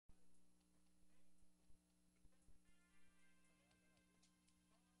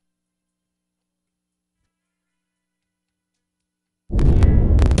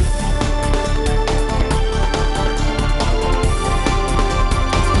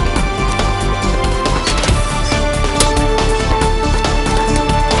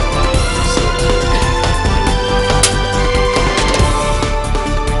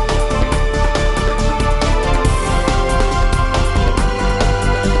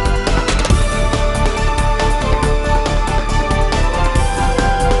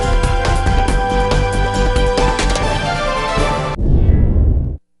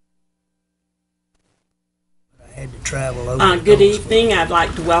Good evening. I'd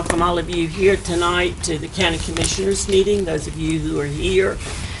like to welcome all of you here tonight to the County Commissioners meeting, those of you who are here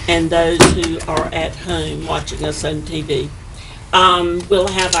and those who are at home watching us on TV. We'll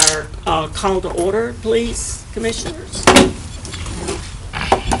have our call to order, please, Commissioners.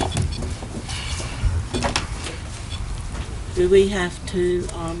 Do we have to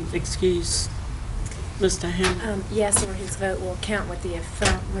excuse Mr. Hammond? Yes, or his vote will count with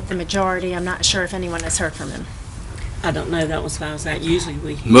the majority. I'm not sure if anyone has heard from him. I don't know. That was what I was at. Usually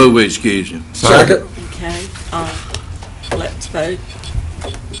we hear. Move we excuse him. Second. Okay. Let's vote.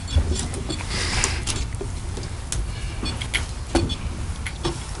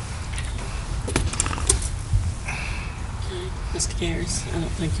 Mr. Garris, I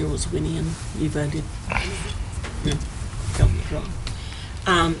don't think yours was winning. You voted. No. Don't withdraw.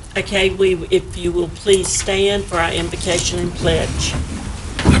 Okay, if you will please stand for our invocation and pledge.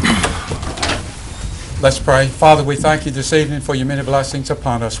 Let's pray. Father, we thank you this evening for your many blessings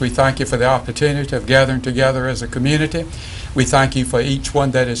upon us. We thank you for the opportunity of gathering together as a community. We thank you for each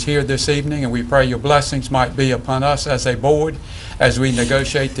one that is here this evening, and we pray your blessings might be upon us as a board as we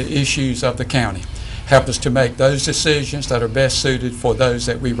negotiate the issues of the county. Help us to make those decisions that are best suited for those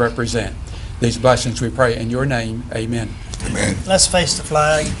that we represent. These blessings we pray in your name. Amen. Amen. Let's face the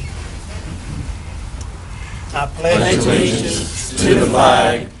flag. I pledge allegiance to the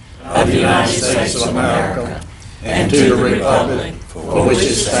flag of the United States of America and to the republic for which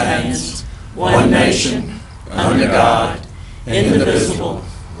it stands, one nation, under God, indivisible,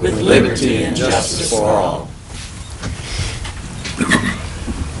 with liberty and justice for all.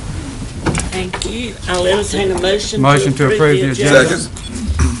 Thank you. I'll entertain a motion. Motion to approve the agenda.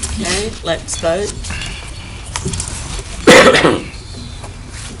 Second. Okay, let's vote.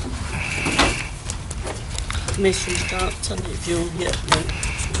 Commissioner Johnson, if you'll hit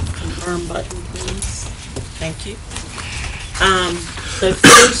the confirm button, please. Thank you. The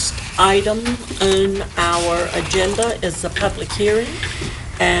first item on our agenda is the public hearing.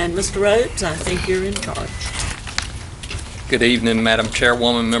 And Mr. Rhodes, I think you're in charge. Good evening, Madam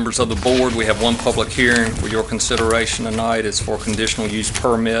Chairwoman, members of the board. We have one public hearing for your consideration tonight. It's for conditional use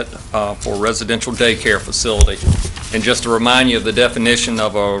permit for a residential daycare facility. And just to remind you of the definition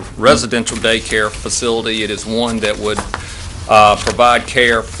of a residential daycare facility, it is one that would provide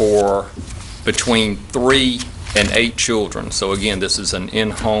care for between 3 and 8 children. So again, this is an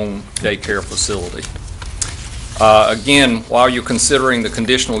in-home daycare facility. Again, while you're considering the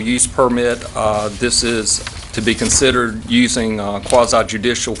conditional use permit, this is to be considered using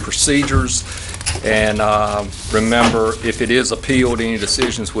quasi-judicial procedures. And remember, if it is appealed, any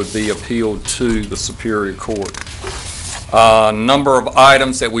decisions would be appealed to the Superior Court. Number of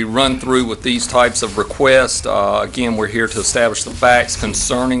items that we run through with these types of requests. Again, we're here to establish the facts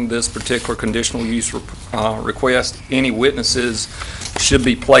concerning this particular conditional use request. Any witnesses should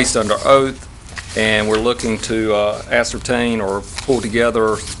be placed under oath, and we're looking to ascertain or pull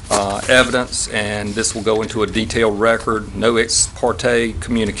together evidence, and this will go into a detailed record, no ex parte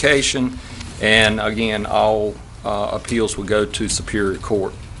communication, and again, all appeals will go to Superior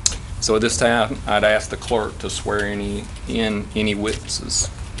Court. So at this time, I'd ask the clerk to swear in any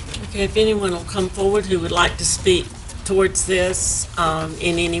witnesses. Okay, if anyone will come forward who would like to speak towards this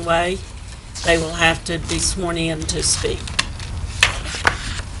in any way, they will have to be sworn in to speak.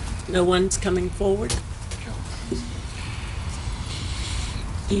 No one's coming forward?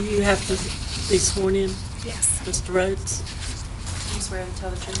 Do you have to be sworn in? Yes. Mr. Rhodes? I swear to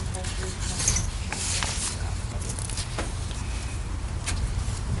tell the truth.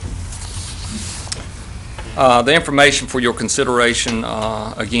 The information for your consideration,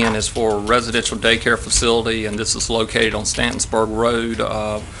 again, is for a residential daycare facility, and this is located on Stantonsburg Road,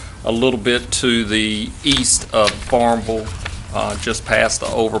 a little bit to the east of Farmville, just past the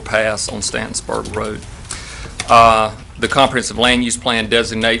overpass on Stantonsburg Road. The comprehensive land use plan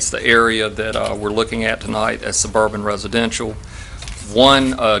designates the area that we're looking at tonight as suburban residential.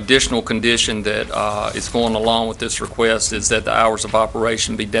 One additional condition that is going along with this request is that the hours of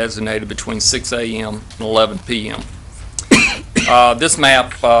operation be designated between 6 a.m. and 11 p.m. This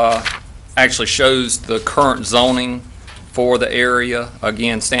map actually shows the current zoning for the area.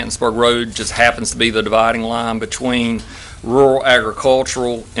 Again, Stantonsburg Road just happens to be the dividing line between rural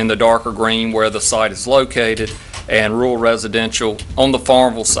agricultural in the darker green where the site is located and rural residential on the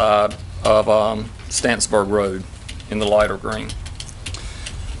Farmville side of Stantonsburg Road in the lighter green.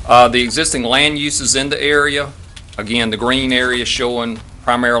 The existing land uses in the area, again, the green area showing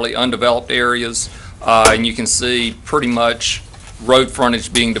primarily undeveloped areas, and you can see pretty much road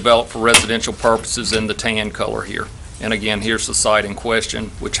frontage being developed for residential purposes in the tan color here. And again, here's the site in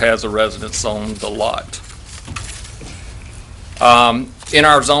question, which has a residence on the lot. In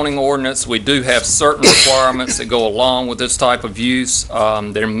our zoning ordinance, we do have certain requirements that go along with this type of use.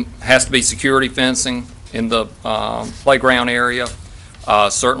 There has to be security fencing in the playground area,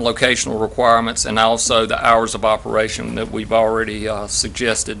 certain locational requirements, and also the hours of operation that we've already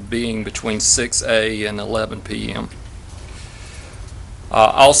suggested being between 6 a and 11 p.m.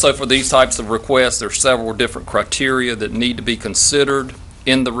 Also, for these types of requests, there are several different criteria that need to be considered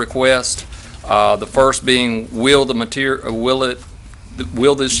in the request. The first being, will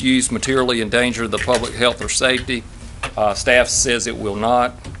this use materially endanger the public health or safety? Staff says it will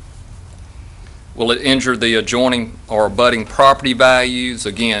not. Will it injure the adjoining or abutting property values?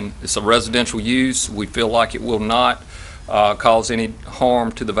 Again, it's a residential use. We feel like it will not cause any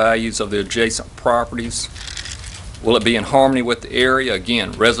harm to the values of the adjacent properties. Will it be in harmony with the area?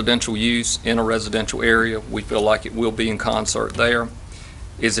 Again, residential use in a residential area. We feel like it will be in concert there.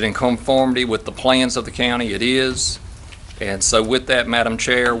 Is it in conformity with the plans of the county? It is. And so with that, Madam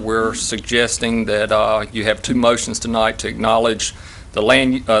Chair, we're suggesting that you have two motions tonight to acknowledge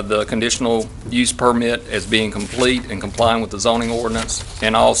the conditional use permit as being complete and complying with the zoning ordinance,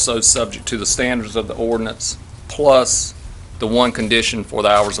 and also subject to the standards of the ordinance, plus the one condition for the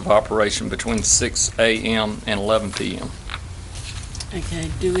hours of operation between 6 a.m. and 11 p.m. Okay,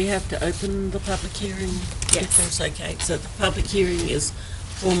 do we have to open the public hearing? Yes. Okay, so the public hearing is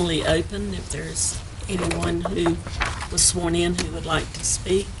formally open. If there's anyone who was sworn in who would like to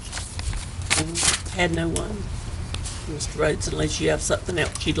speak, and had no one. Mr. Rhodes, unless you have something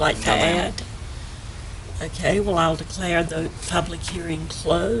else you'd like to add. Okay, well, I'll declare the public hearing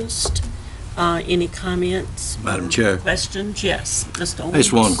closed. Any comments? Madam Chair. Questions? Yes, Mr. Owens.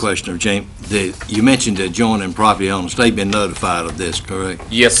 Just one question, James. You mentioned the adjoining property owners. They've been notified of this, correct?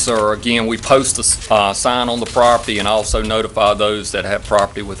 Yes, sir. Again, we post a sign on the property and also notify those that have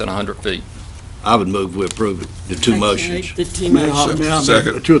property within 100 feet. I would move we approve the two motions. The two May motions. I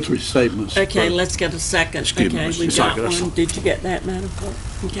make 2 or 3 statements? Okay, let's get a second. Excuse me, Okay, Mr. we got Secretary. one. Did you get that, Madam Clerk?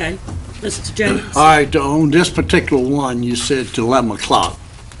 Okay. Mr. Jones? All right, on this particular one, you said to 11 o'clock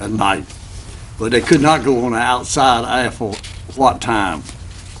at night, but they could not go on the outside after what time?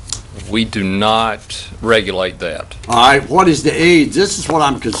 We do not regulate that. All right, what is the age? This is what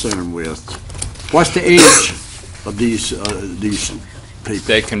I'm concerned with. What's the age of these people?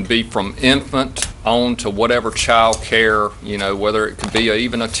 They can be from infant on to whatever child care, whether it could be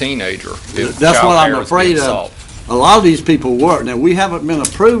even a teenager. if That's what child I'm care is being afraid sought. of. A lot of these people work. Now, we haven't been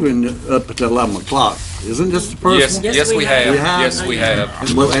approving up until 11 o'clock. Isn't this the first Yes, one? yes, we have. We have? Yes, we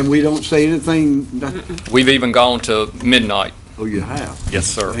have. And we don't say anything? We've even gone to midnight. Oh, you have? Yes,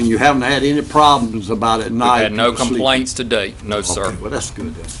 sir. And you haven't had any problems about it at We've night? had no people sleeping? complaints to date. No, sir. Okay, well, that's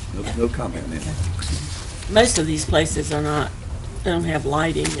good then. No comment then. Most of these places are not, don't have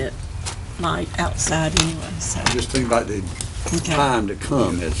lighting at night outside anyway, so. Just think about the Okay. time to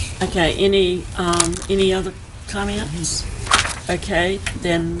come. Okay, any other comments? Okay,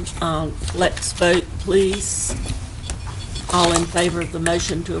 then, let's vote, please. All in favor of the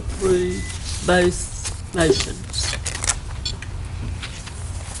motion to approve both motions?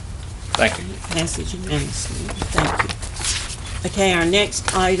 Thank you. Passage unanimously. Thank you. Okay, our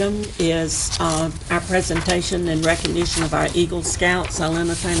next item is our presentation in recognition of our Eagle Scouts. I'll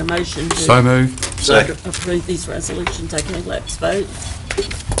entertain a motion to So moved. Second. approve these resolutions. Okay, let's vote.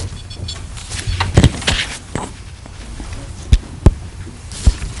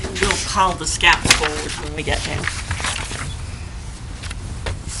 And we'll call the scouts forward when we get down.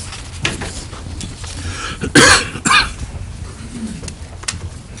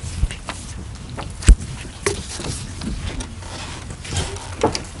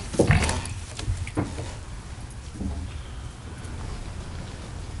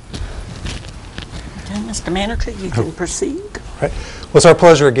 Okay, Mr. Manager, you can proceed. Right. Well, it's our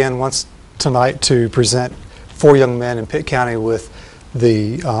pleasure again once tonight to present 4 young men in Pitt County with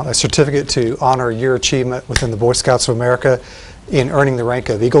a certificate to honor your achievement within the Boy Scouts of America in earning the rank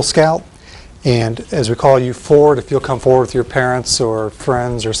of Eagle Scout. And as we call you forward, if you'll come forward with your parents or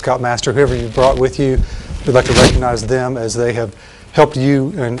friends or Scoutmaster, whoever you brought with you, we'd like to recognize them as they have helped you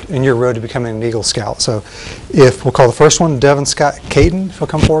in your road to becoming an Eagle Scout. So if we'll call the first one, Devin Scott Caton, if you'll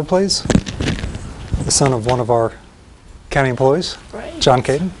come forward, please. The son of one of our county employees, Great. John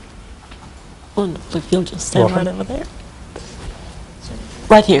Caton. Wonderful. If you'll just stand right Welcome. over there.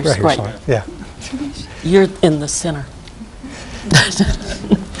 Right here, Right here, right. sorry. Yeah. You're in the center.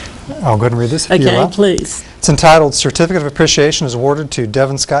 I'll go ahead and read this if you Okay, allow. please. It's entitled Certificate of Appreciation is awarded to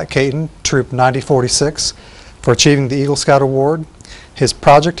Devin Scott Caton, Troop 9046, for achieving the Eagle Scout Award. His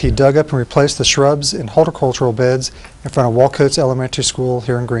project, he dug up and replaced the shrubs and horticultural beds in front of Walcoats Elementary School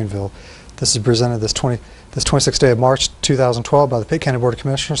here in Greenville. This is presented this this 26th day of March 2012 by the Pitt County Board of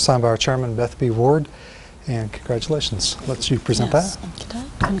Commissioners, signed by our chairman, Beth B. Ward. And congratulations. Let you present Yes. that.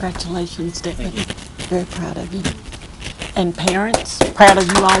 Congratulations, Deputy. Very proud of you. And parents, proud of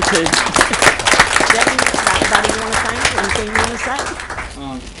you all too. Deputy, anybody you want to thank? Anything you want to say?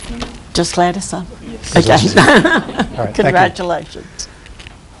 Just glad to say. Okay. All right, Congratulations.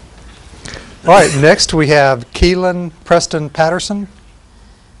 All right, next we have Keelan Preston Patterson.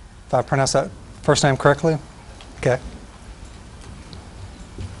 If I pronounce that first name correctly. Okay.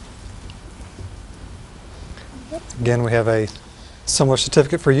 Again, we have a similar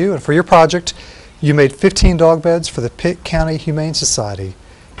certificate for you. And for your project, you made 15 dog beds for the Pitt County Humane Society.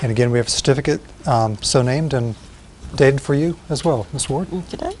 And again, we have a certificate so named and dated for you as well. Ms. Ward,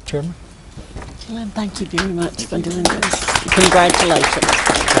 Okay. Chairman. Keelan, thank you very much for doing this. Congratulations.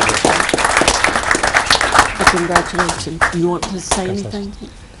 Congratulations. You want to say anything?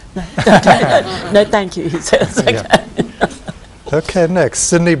 No, no, thank you, he says. Okay. Yeah. Okay, next,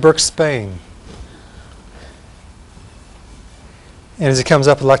 Sydney Brooks Spain. And as he comes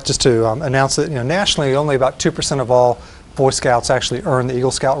up, I'd like just to announce that nationally, only about 2% of all Boy Scouts actually earn the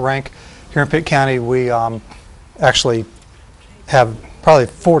Eagle Scout rank. Here in Pitt County, we actually have probably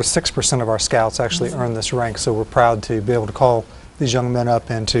 4 to 6% of our Scouts actually earn this rank. So we're proud to be able to call these young men up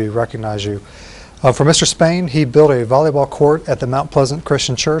and to recognize you. For Mr. Spain, he built a volleyball court at the Mount Pleasant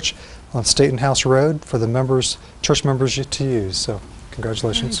Christian Church on Staten House Road for the members, church members to use. So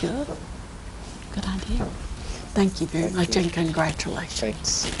congratulations. Very good. Good idea. Thank you very much and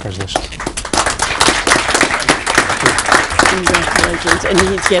congratulations. Congratulations. Congratulations. And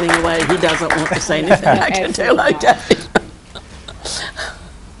he's getting away. He doesn't want to say anything. I can tell. Okay.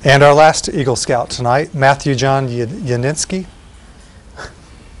 And our last Eagle Scout tonight, Matthew John Yaninski.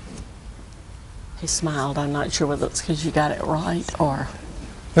 He smiled. I'm not sure whether it's because you got it right or...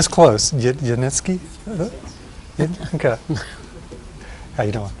 It's close. Yaninski? Okay. How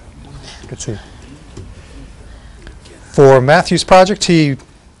you doing? Good to see you. For Matthew's project, he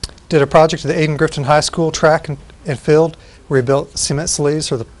did a project at the Aiden Grifton High School track and field where he built cement sleeves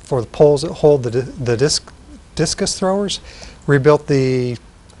for the poles that hold the discus throwers. Rebuilt the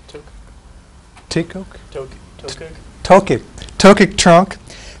Tokik trunk.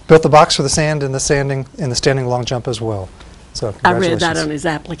 Built the box for the sand and the standing long jump as well. So I congratulations. read that on his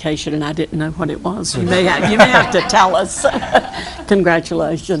application and I didn't know what it was. You may have to tell us.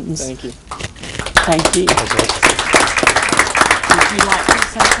 Congratulations. Thank you. Thank you. Would you like to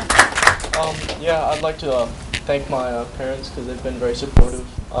say something? Yeah, I'd like to thank my parents because they've been very supportive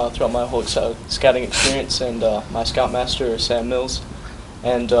throughout my whole scouting experience, and my scoutmaster, Sam Mills,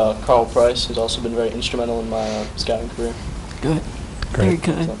 and Carl Price, who's also been very instrumental in my scouting career. Good. Great.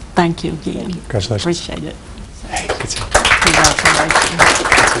 Very good. Thank you again. Congratulations. Appreciate it. Hey, good to see you. Congratulations.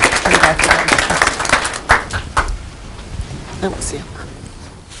 Congratulations. That was it.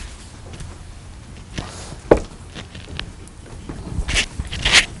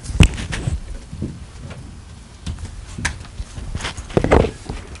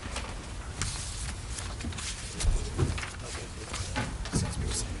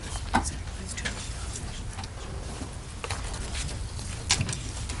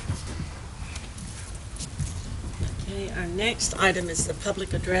 Okay, our next item is the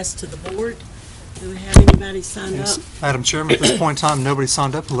public address to the board. Do we have anybody signed up? Madam Chairman, at this point in time, nobody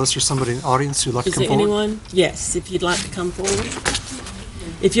signed up unless there's somebody in the audience who'd like to Is come there forward. anyone? Yes, if you'd like to come forward.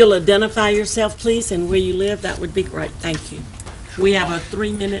 If you'll identify yourself, please, and where you live, that would be great. Thank you. We have a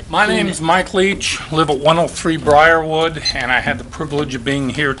 3-minute. My name is Mike Leach, live at 103 Briarwood, and I had the privilege of being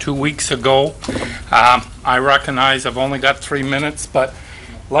here 2 weeks ago. I recognize I've only got 3 minutes, but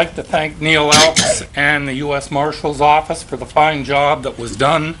I'd like to thank Neil Elks and the U.S. Marshal's Office for the fine job that was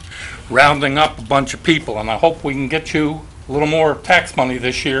done rounding up a bunch of people, and I hope we can get you a little more tax money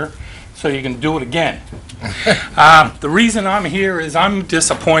this year so you can do it again. The reason I'm here is I'm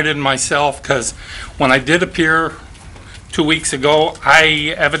disappointed in myself because when I did appear 2 weeks ago,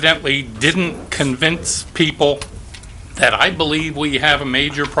 I evidently didn't convince people that I believe we have a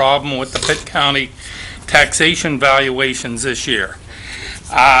major problem with the Pitt County taxation valuations this year.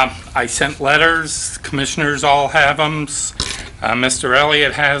 I sent letters, commissioners all have them, Mr.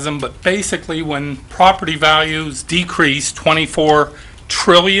 Elliott has them, but basically when property values decrease $24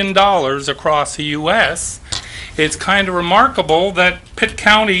 trillion across the U.S., it's kind of remarkable that Pitt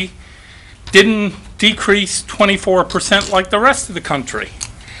County didn't decrease 24% like the rest of the country.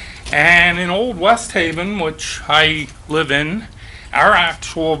 And in Old West Haven, which I live in, our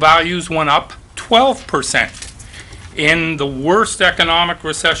actual values went up 12% in the worst economic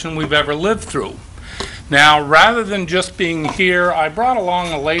recession we've ever lived through. Now, rather than just being here, I brought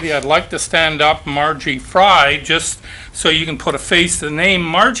along a lady. I'd like to stand up, Margie Fry, just so you can put a face to the name.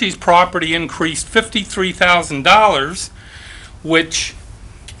 Margie's property increased $53,000, which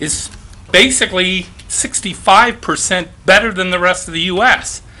is basically 65% better than the rest of the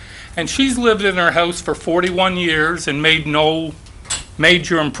U.S. And she's lived in her house for 41 years and made no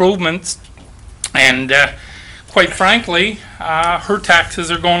major improvements. And quite frankly, her taxes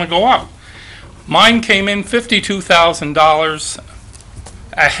are going to go up. Mine came in $52,000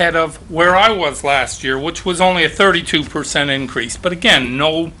 ahead of where I was last year, which was only a 32% increase. But again,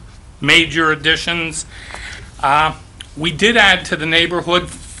 no major additions. We did add to the neighborhood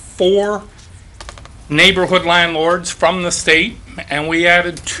 4 neighborhood landlords from the state, and we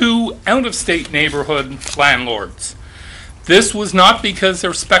added 2 out-of-state neighborhood landlords. This was not because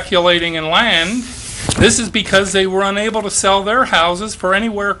they're speculating in land. This is because they were unable to sell their houses for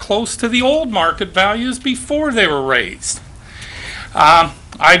anywhere close to the old market values before they were raised.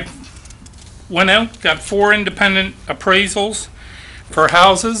 I went out, got 4 independent appraisals for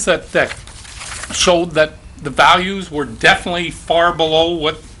houses that showed that the values were definitely far below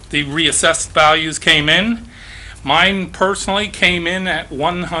what the reassessed values came in. Mine personally came in at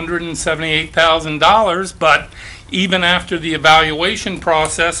 $178,000, but even after the evaluation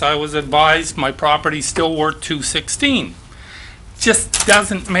process, I was advised my property's still worth $216,000. Just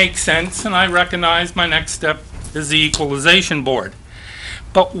doesn't make sense, and I recognize my next step is the equalization board.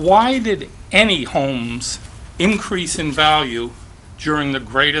 But why did any homes increase in value during the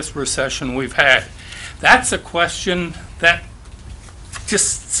greatest recession we've had? That's a question that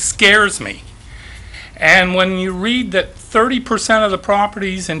just scares me. And when you read that 30% of the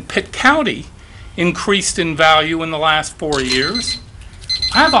properties in Pitt County increased in value in the last 4 years,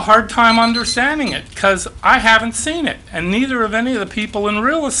 I have a hard time understanding it because I haven't seen it, and neither have any of the people in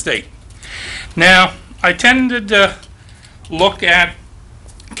real estate. Now, I tended to look at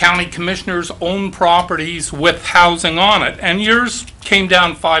county commissioners' own properties with housing on it, and yours came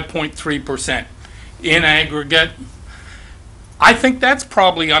down 5.3% in aggregate. I think that's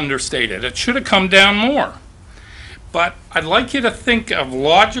probably understated. It should have come down more. But I'd like you to think of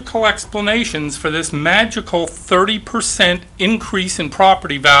logical explanations for this magical 30% increase in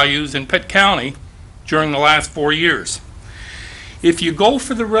property values in Pitt County during the last 4 years. If you go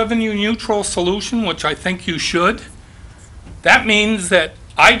for the revenue neutral solution, which I think you should, that means that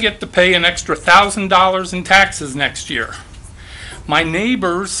I get to pay an extra $1,000 in taxes next year. My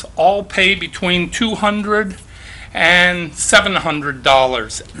neighbors all pay between $200 and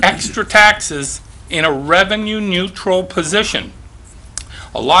 $700 extra taxes in a revenue neutral position.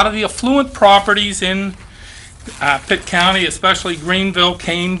 A lot of the affluent properties in Pitt County, especially Greenville,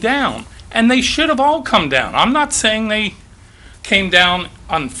 came down, and they should have all come down. I'm not saying they came down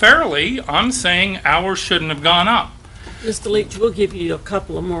unfairly. I'm saying ours shouldn't have gone up. Mr. Leach, we'll give you a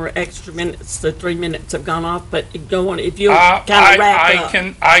couple of more extra minutes. The 3 minutes have gone off, but go on. If you'll kind of wrap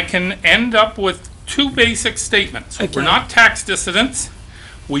up. I can end up with 2 basic statements. Okay. We're not tax dissidents.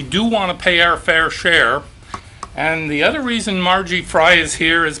 We do want to pay our fair share. And the other reason Margie Fry is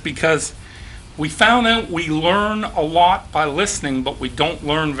here is because we found out we learn a lot by listening, but we don't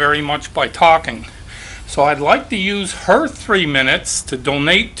learn very much by talking. So I'd like to use her 3 minutes to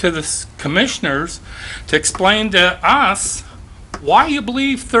donate to the commissioners to explain to us why you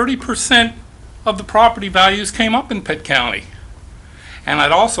believe 30% of the property values came up in Pitt County. And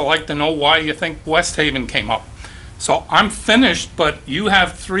I'd also like to know why you think West Haven came up. So I'm finished, but you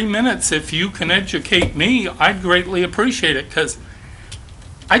have 3 minutes. If you can educate me, I'd greatly appreciate it, because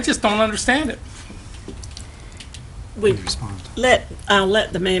I just don't understand it. I'll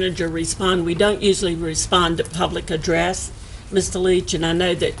let the manager respond. We don't usually respond to public address, Mr. Leach, and I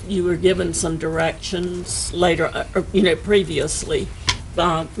know that you were given some directions later, previously.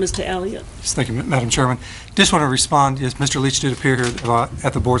 Mr. Elliott. Yes, thank you, Madam Chairman. Just want to respond. Yes, Mr. Leach did appear here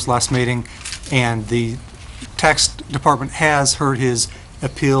at the board's last meeting, and the tax department has heard his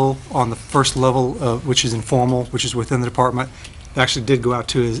appeal on the first level, which is informal, which is within the department. They actually did go out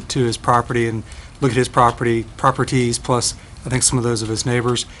to his property and look at his properties, plus I think some of those of his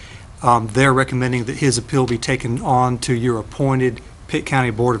neighbors. They're recommending that his appeal be taken on to your appointed Pitt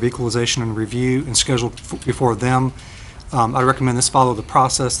County Board of Equalization and Review and scheduled before them. I recommend this follow the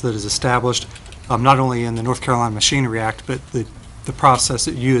process that is established, not only in the North Carolina Machinery Act, but the process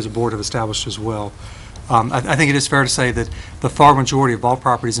that you as a board have established as well. I think it is fair to say that the far majority of all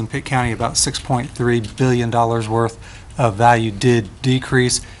properties in Pitt County, about $6.3 billion worth of value, did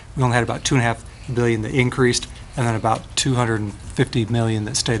decrease. We only had about $2.5 billion that increased, and then about $250 million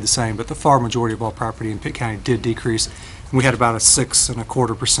that stayed the same. But the far majority of all property in Pitt County did decrease. And we had about a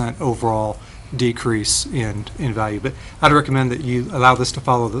 6.25% overall decrease in value. But I'd recommend that you allow this to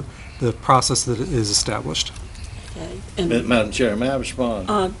follow the process that is established. Okay. And, Madam Chair, may I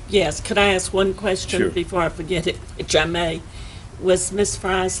respond? yes, could I ask one question Sure. before I forget it, which I may? Was Ms.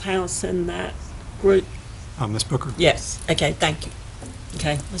 Fry's house in that group? Ms. Booker? Yes. Okay, thank you.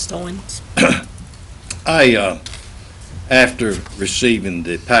 Okay, Mr. Owens? After receiving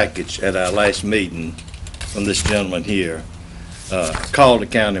the package at our last meeting from this gentleman here, called the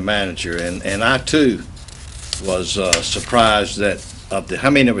county manager, and I too was surprised that of the, how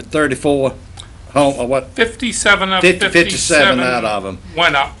many were 34 home, or what? 57 of 57 out of them.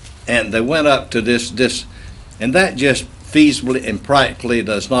 went up. And they went up to this, and that just feasibly and practically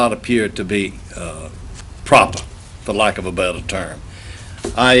does not appear to be proper, for lack of a better term.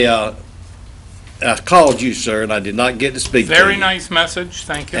 I called you, sir, and I did not get to speak to you. Very nice message,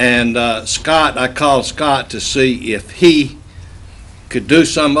 thank you. And Scott, I called Scott to see if he could do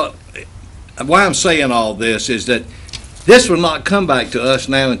some, why I'm saying all this is that this will not come back to us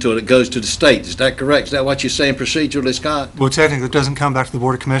now until it goes to the state. Is that correct? Is that what you're saying procedurally, Scott? Well, technically, it doesn't come back to the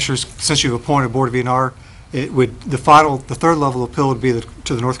Board of Commissioners. Since you've appointed a Board of E&R, it would, the third level appeal would be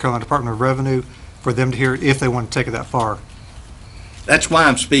to the North Carolina Department of Revenue for them to hear it if they want to take it that far. That's why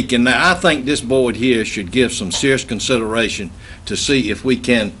I'm speaking now. I think this board here should give some serious consideration to see if we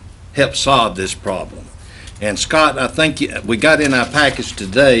can help solve this problem. And Scott, I think we got in our package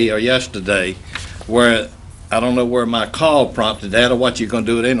today or yesterday where, I don't know where my call prompted that or what you're going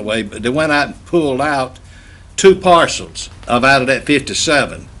to do it anyway, but they went out and pulled out 2 parcels out of that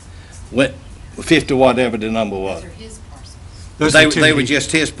 57. Went 50 whatever the number was. They were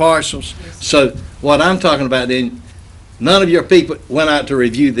just his parcels. So what I'm talking about then, none of your people went out to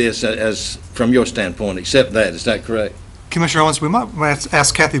review this as from your standpoint, except that. Is that correct? Commissioner Owens, we might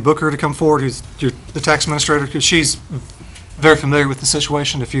ask Kathy Booker to come forward, who's the tax administrator, because she's very familiar with the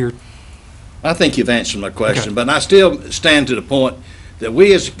situation. If you're, I think you've answered my question, Okay. but I still stand to the point that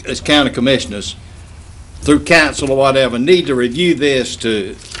we as county commissioners, through council or whatever, need to review this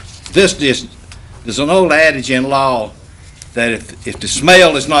there's an old adage in law that if the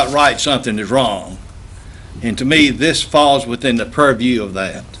smell is not right, something is wrong. And to me, this falls within the purview of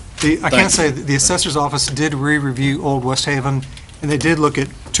that. I can't say, that the assessor's office did re-review Old West Haven, and they did look at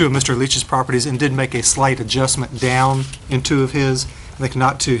 2 of Mr. Leach's properties and did make a slight adjustment down in 2 of his, I think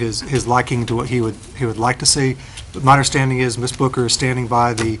not to his liking to what he would like to see. But my understanding is Ms. Booker is standing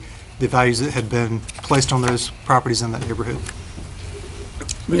by the values that had been placed on those properties in that neighborhood.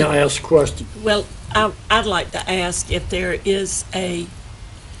 May I ask a question? Well, I'd like to ask if there is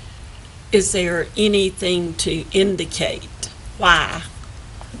there anything to indicate why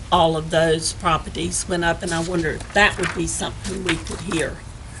all of those properties went up? And I wonder if that would be something we could hear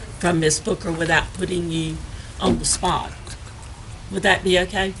from Ms. Booker without putting you on the spot. Would that be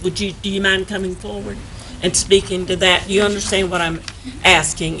okay? Do you mind coming forward and speaking to that? You understand what I'm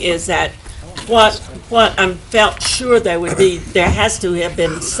asking is that what I felt sure there has to have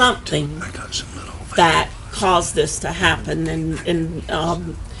been something that caused this to happen, and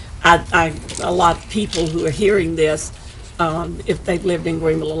a lot of people who are hearing this, if they've lived in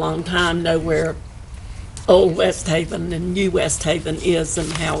Greenville a long time, know where Old West Haven and New West Haven is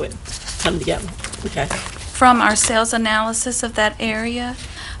and how it come together. Okay. From our sales analysis of that area,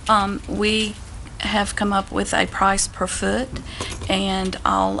 we have come up with a price per foot, and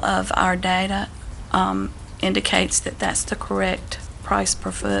all of our data indicates that that's the correct price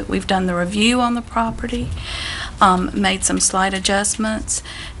per foot. We've done the review on the property, made some slight adjustments,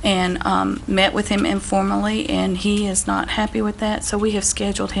 and met with him informally, and he is not happy with that, so we have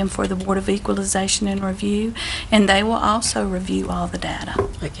scheduled him for the Board of Equalization and Review, and they will also review all the data.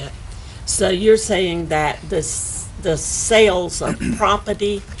 Okay. So you're saying that the sales of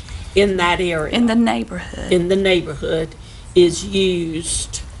property in that area, In the neighborhood, is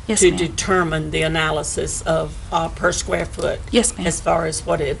used Yes, to ma'am. determine the analysis of per square foot? Yes, ma'am. As far as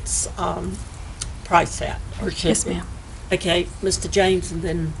what it's priced at, or should Yes, be? ma'am. Okay, Mr. James, and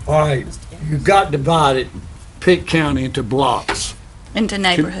then All right, you got divided Pitt County into blocks. Into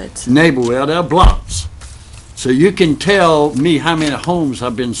neighborhoods. Well, they're blocks. So you can tell me how many homes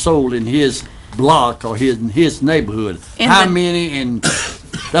have been sold in his block or his neighborhood. How many, and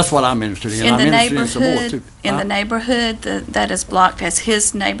that's what I'm interested in. In I'm the interested in some more, neighborhood, too. in the neighborhood that is blocked as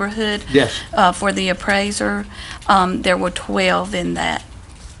his neighborhood. Yes. For the appraiser, there were 12 in that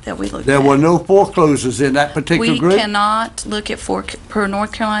we looked at. There were no foreclosures in that particular We group? cannot look at, per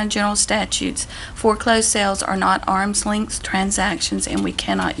North Carolina general statutes, foreclosed sales are not arm's length transactions, and we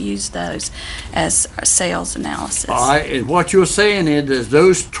cannot use those as sales analysis. All right, and what you're saying is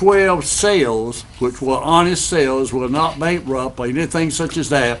those 12 sales, which were honest sales, were not bankrupt or anything such as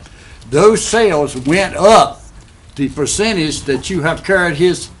that, those sales went up the percentage that you have carried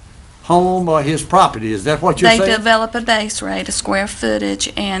his home or his property. Is that what you're They saying? develop a base rate, a square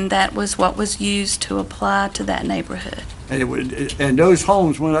footage, and that was what was used to apply to that neighborhood. And those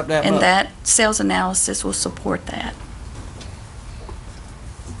homes went up that much? And that sales analysis will support that.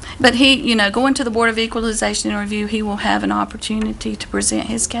 But he, going to the Board of Equalization and Review, he will have an opportunity to present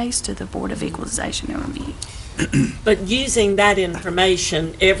his case to the Board of Equalization and Review. But using that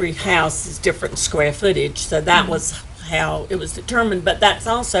information, every house is different square footage, so that was how it was determined, but that's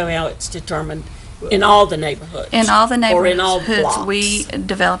also how it's determined in all the neighborhoods. In all the Or in all neighborhoods, blocks. we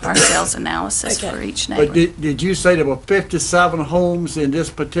develop our sales analysis for each But neighborhood. did you say there were 57 homes in this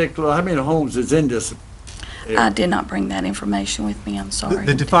particular, how many homes is in this? I did not bring that information with me, I'm sorry.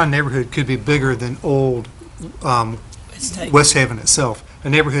 The defined neighborhood could be bigger than old West Haven itself. A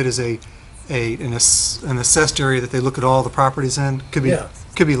neighborhood is an assessed area that they look at all the properties in. Could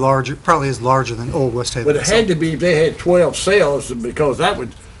be larger, probably is larger than old West Haven But it itself. had to be, they had 12 sales, because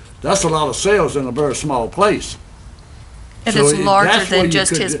that's a lot of sales in a very small place. It So is larger that's where than you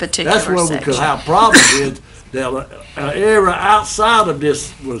just could- his particular That's where we could section. have problems is that an area outside of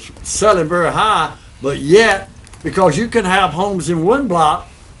this was selling very high, but yet, because you can have homes in one block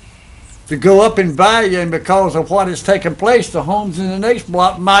to go up in value, and because of what is taking place, the homes in the next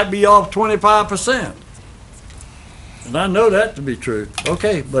block might be off 25%. And I know that to be true.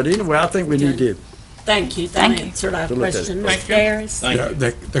 Okay, but anyway, I think we need to. Thank you, that Thank you. answered our To look at it. question. Thank Mr. you. Harris?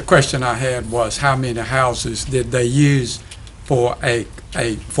 The question I had was how many houses did they use for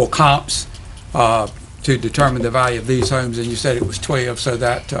for comps to determine the value of these homes? And you said it was 12, so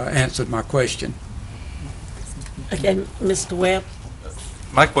that answered my question. Okay, Mr. Webb?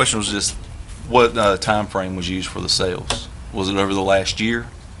 My question was just, what time frame was used for the sales? Was it over the last year?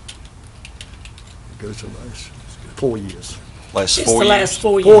 Goes to last 4 years. Last It's 4 the years? last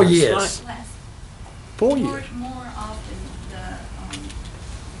 4 years. 4 years. right? 4 years. More often,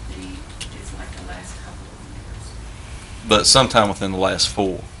 it's like the last couple of years. But sometime within the last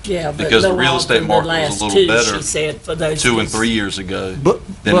 4. Yeah, but Because the no real more estate than the market was last a little two, better she said, for those 2 and who's- 3 years ago But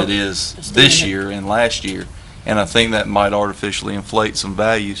than it is Just a this minute. year and last year. And I think that might artificially inflate some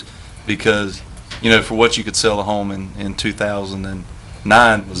values because, for what you could sell a home in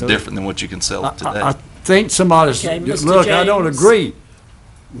 2009 was different than what you can sell it today. I think somebody's, Okay, Mr. look, I don't James. agree.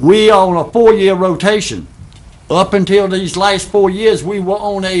 We on a 4-year rotation. Up until these last 4 years, we were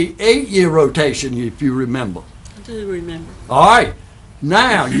on a 8-year rotation, if you remember. I do remember. All right.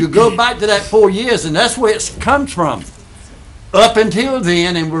 Now, you go back to that 4 years, and that's where it comes from. Up until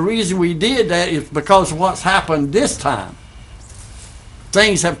then, and the reason we did that is because of what's happened this time.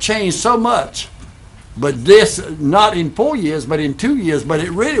 Things have changed so much. But this, not in 4 years, but in 2 years, but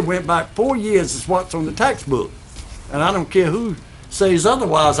it really went back 4 years is what's on the textbook. And I don't care who says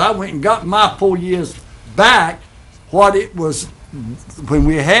otherwise. I went and got my 4 years back, what it was when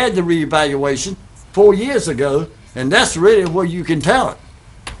we had the reevaluation 4 years ago, and that's really where you can tell it.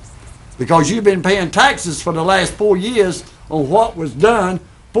 Because you've been paying taxes for the last 4 years on what was done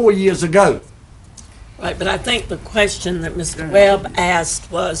 4 years ago. Right, but I think the question that Mr. Webb asked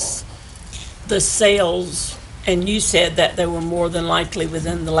was the sales, and you said that they were more than likely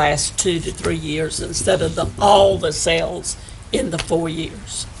within the last 2 to 3 years instead of all the sales in the 4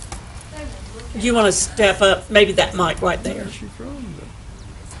 years. You want to step up, maybe that mic right there.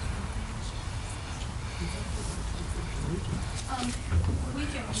 We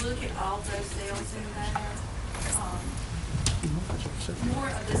can look at all those sales in there. More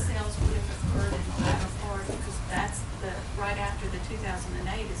of the sales would have occurred in the latter part because that's right after the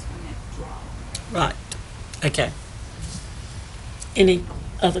 2008 is when it dropped. Right, okay. Any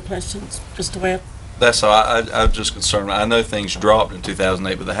other questions, Mr. Webb? That's all. I'm just concerned. I know things dropped in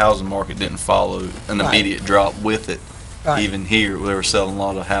 2008, but the housing market didn't follow an Right. immediate drop with it. Right. Even here, they were selling a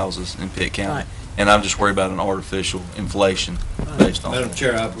lot of houses in Pitt County. Right. And I'm just worried about an artificial inflation based on that.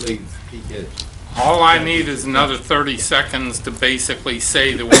 Chair, I believe he gets. All I need is another 30 seconds to basically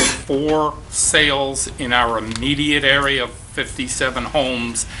say there were 4 sales in our immediate area of 57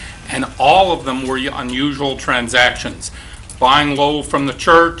 homes, and all of them were unusual transactions. Buying low from the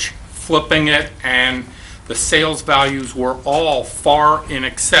church, flipping it, and the sales values were all far in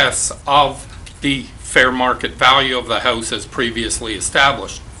excess of the fair market value of the house as previously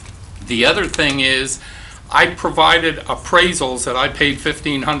established. The other thing is, I provided appraisals that I paid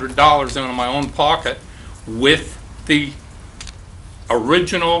 $1,500 out of my own pocket with the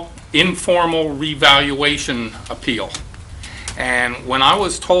original informal revaluation appeal. And when I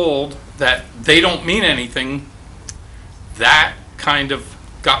was told that they don't mean anything, that kind of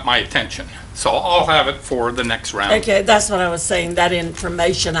got my attention. So I'll have it for the next round. Okay, that's what I was saying. That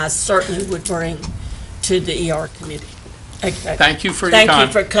information I certainly would bring to the ER committee. Okay. Thank you for your time. Thank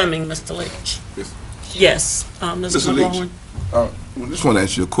you for coming, Mr. Leach. Yes, Mr. Mr. Leach, McGowan. I just want to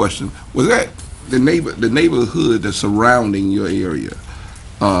ask you a question. Was that the neighborhood that's surrounding your area?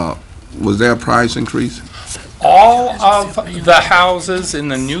 Was there a price increase? All of the houses in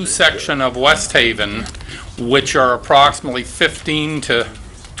the new section of West Haven, which are approximately 15 to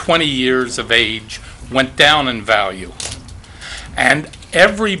 20 years of age, went down in value. And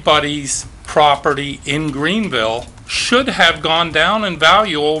everybody's property in Greenville should have gone down in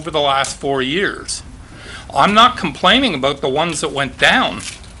value over the last 4 years. I'm not complaining about the ones that went down.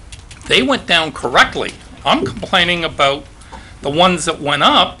 They went down correctly. I'm complaining about the ones that went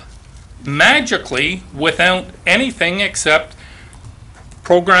up magically without anything except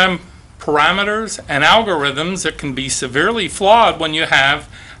program parameters and algorithms that can be severely flawed when you have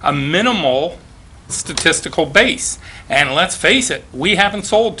a minimal statistical base. And let's face it, we haven't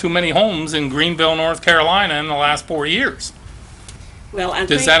sold too many homes in Greenville, North Carolina in the last 4 years. Well, I Does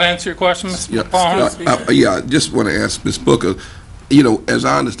think that answer your question, Mr. Palmer? Yeah, I just want to ask Ms. Booker, you know, as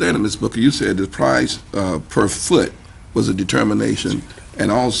I understand it, Ms. Booker, you said the price per foot was a determination,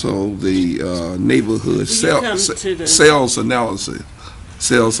 and also the neighborhood sales analysis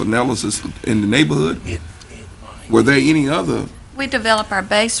in the neighborhood. Were there any other? We develop our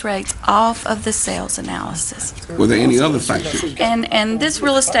base rates off of the sales analysis. Were there any other factors? And this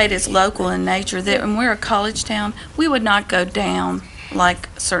real estate is local in nature, and we're a college town. We would not go down like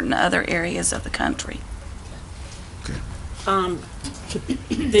certain other areas of the country. I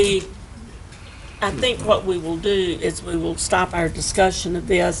think what we will do is we will stop our discussion of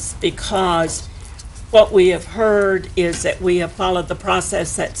this, because what we have heard is that we have followed the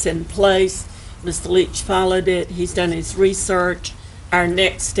process that's in place. Mr. Leach followed it. He's done his research. Our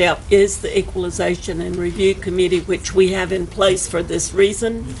next step is the Equalization and Review Committee, which we have in place for this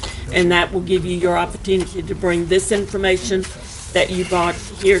reason, and that will give you your opportunity to bring this information that you brought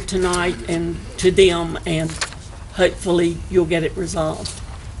here tonight and to them, and hopefully you'll get it resolved.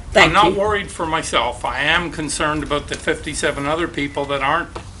 Thank you. I'm not worried for myself. I am concerned about the 57 other people that aren't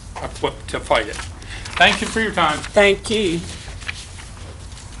equipped to fight it. Thank you for your time. Thank you.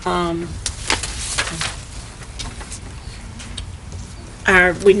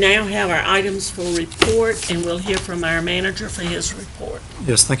 We now have our items for report, and we'll hear from our manager for his report.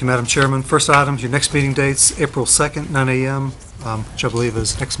 Yes, thank you, Madam Chairman. First item, your next meeting dates, April 2nd, 9 a.m., which I believe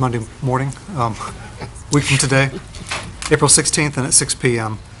is next Monday morning, week from today. April 16th and at 6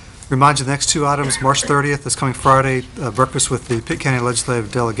 p.m. Remind you, the next two items, March 30th, this coming Friday, breakfast with the Pitt County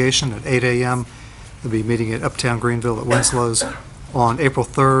Legislative Delegation at 8 a.m. They'll be meeting at Uptown Greenville at Winslow's. On April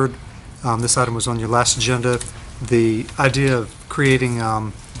 3rd, this item was on your last agenda, the idea of creating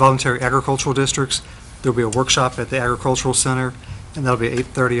voluntary agricultural districts. There'll be a workshop at the Agricultural Center, and that'll be at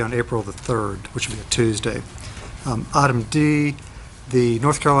 8:30 on April the 3rd, which will be a Tuesday. Item D, the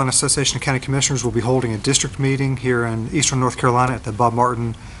North Carolina Association of County Commissioners will be holding a district meeting here in Eastern North Carolina at the Bob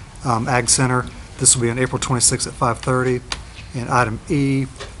Martin Ag Center. This will be on April 26th at 5:30. And item E,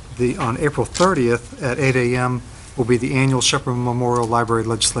 on April 30th at 8 a.m. will be the annual Shepherd Memorial Library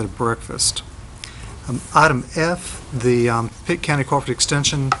Legislative Breakfast. Item F, the Pitt County Cooperative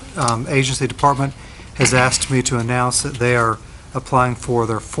Extension Agency Department has asked me to announce that they are applying for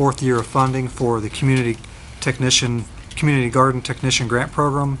their 4th year of funding for the Community Garden Technician Grant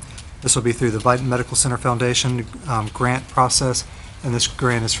Program. This will be through the Viton Medical Center Foundation grant process, and this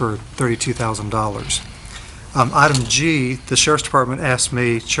grant is for $32,000. Item G, the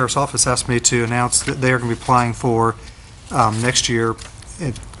Sheriff's Office asked me to announce that they are going to be applying for next year,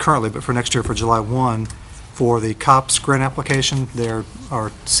 currently, but for next year for July 1, for the COPS grant application. They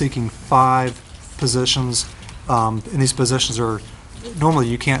are seeking 5 positions, and these positions are, normally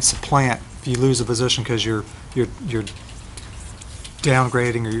you can't supplant if you lose a position because you're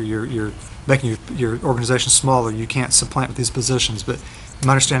downgrading or you're making your organization smaller. You can't supplant with these positions, but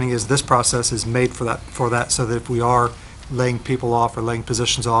my understanding is this process is made for that, so that if we are laying people off or laying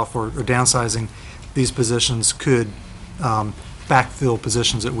positions off or downsizing, these positions could backfill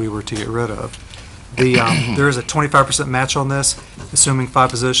positions that we were to get rid of. There is a 25% match on this, assuming 5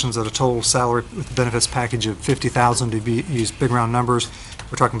 positions at a total salary with benefits package of $50,000. To use big round numbers,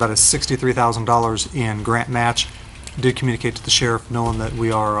 we're talking about a $63,000 in grant match. I did communicate to the sheriff, knowing that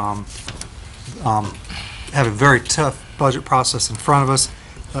we are have a very tough budget process in front of us.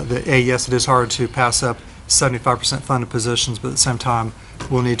 Yes, it is hard to pass up 75% funded positions, but at the same time,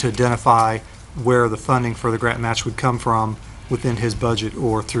 we'll need to identify where the funding for the grant match would come from within his budget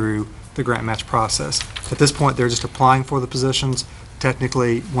or through the grant match process. At this point, they're just applying for the positions.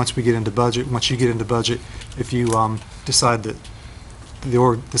 technically, once you get into budget, if you decide that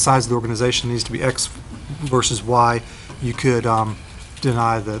the size of the organization needs to be X versus Y, you could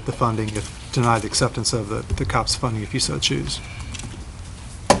deny the funding, deny the acceptance of the COPS funding if you so choose.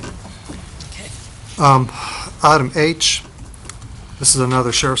 Item H, this is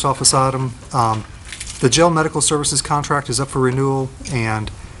another Sheriff's Office item. The jail medical services contract is up for renewal, and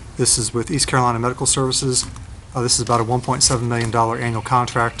this is with East Carolina Medical Services. This is about a $1.7 million annual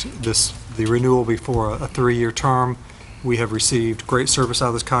contract. The renewal will be for a 3-year term. We have received great service out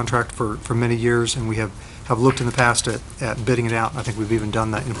of this contract for many years, and we have looked in the past at bidding it out. I think we've even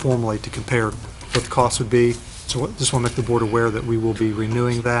done that informally to compare what the cost would be. So just want to make the board aware that we will be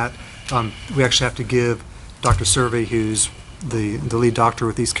renewing that. We actually have to give Dr. Survey, who's the lead doctor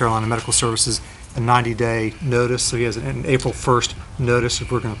with East Carolina Medical Services, a 90-day notice. So he has an April 1st notice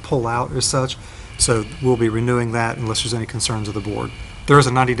if we're going to pull out as such. So we'll be renewing that unless there's any concerns of the board. There is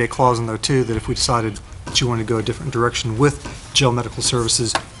a 90-day clause in there too, that if we decided that you wanted to go a different direction with jail medical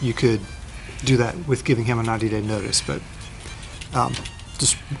services, you could do that with giving him a 90-day notice. But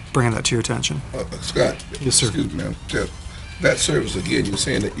just bringing that to your attention. Scott. Yes, sir. Excuse me, ma'am. That service again, you're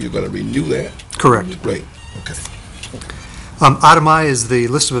saying that you're going to renew that? Correct. Great. Okay. Item I is the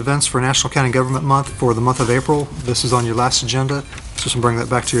list of events for National County Government Month for the month of April. This is on your last agenda. Just to bring that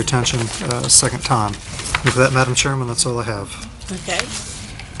back to your attention a second time. And for that, Madam Chairman, that's all I have. Okay.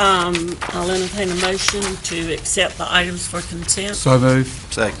 I'll entertain a motion to accept the items for consent. So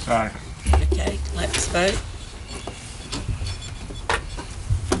moved. Second. Aye. Okay, let's vote.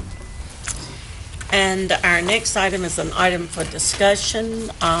 And our next item is an item for discussion.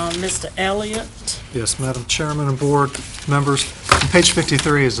 Mr. Elliott. Yes, Madam Chairman and board members. On page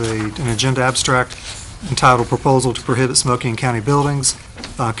 53 is an agenda abstract entitled Proposal to Prohibit Smoking in County Buildings.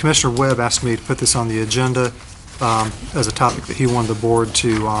 Commissioner Webb asked me to put this on the agenda as a topic that he wanted the board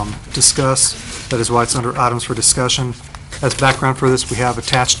to discuss. That is why it's under items for discussion. As background for this, we have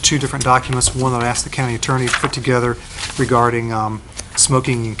attached 2 different documents. One that I asked the county attorney to put together regarding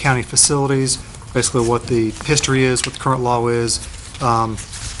smoking in county facilities, basically what the history is, what the current law is,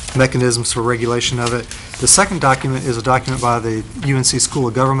 mechanisms for regulation of it. The second document is a document by the UNC School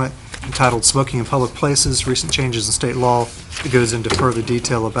of Government entitled Smoking in Public Places, Recent Changes in State Law. It goes into further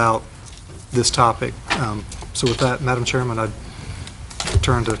detail about this topic. So with that, Madam Chairman, I'd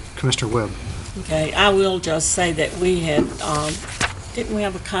turn to Commissioner Webb. Okay, I will just say that we had, didn't we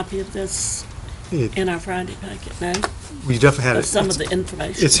have a copy of this in our Friday packet? No? We definitely had Of it. some of the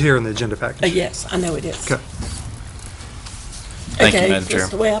information. It's here in the agenda package. Yes, I know it is. Okay. Thank you, Okay, Madam Chair.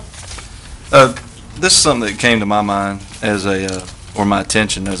 Mr. Webb. This is something that came to my mind as or my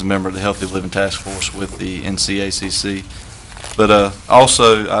attention as a member of the Healthy Living Task Force with the NCACC. But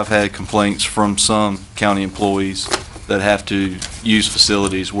also, I've had complaints from some county employees that have to use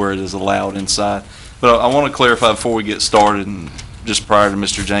facilities where it is allowed inside. But I want to clarify before we get started, and just prior to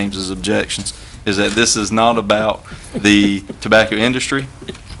Mr. James's objections, is that this is not about the tobacco industry,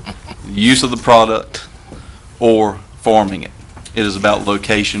 use of the product, or farming it. It is about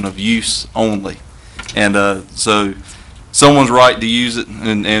location of use only. And so someone's right to use it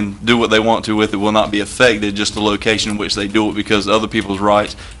and do what they want to with it will not be affected, just the location in which they do it, because other people's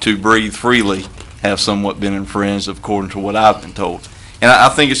rights to breathe freely have somewhat been infringed according to what I've been told. And I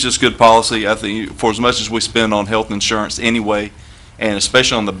think it's just good policy. I think for as much as we spend on health insurance anyway, and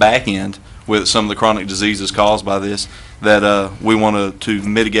especially on the back end with some of the chronic diseases caused by this, that we want to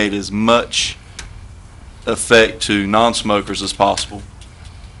mitigate as much effect to non-smokers as possible.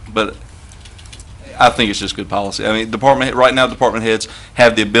 But I think it's just good policy. I mean, right now department heads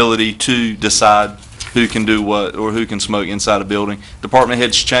have the ability to decide who can do what or who can smoke inside a building. Department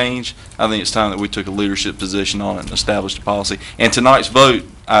heads change. I think it's time that we took a leadership position on it and established a policy. And tonight's vote,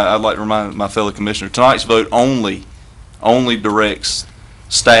 I'd like to remind my fellow commissioner, tonight's vote only directs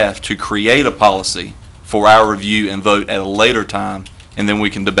staff to create a policy for our review and vote at a later time, and then we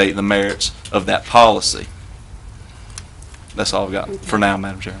can debate the merits of that policy. That's all I've got for now,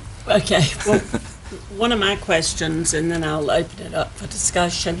 Madam Chair. Okay, well, one of my questions, and then I'll open it up for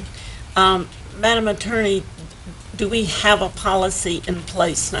discussion. Madam Attorney, do we have a policy in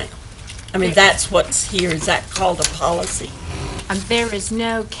place now? I mean, that's what's here. Is that called a policy? There is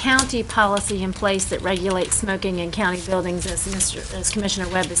no county policy in place that regulates smoking in county buildings, as Commissioner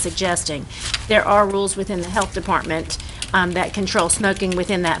Webb is suggesting. There are rules within the health department that control smoking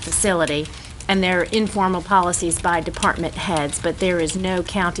within that facility, and there are informal policies by department heads, but there is no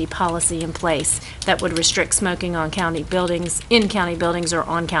county policy in place that would restrict smoking on county buildings, in county buildings, or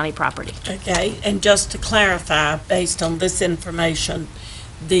on county property. Okay, and just to clarify, based on this information,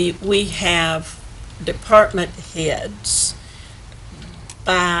 we have department heads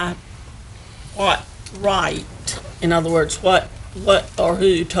by what right? In other words, what or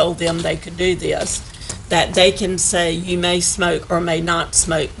who told them they could do this, that they can say you may smoke or may not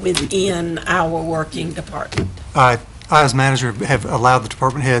smoke within our working department? I, as manager, have allowed the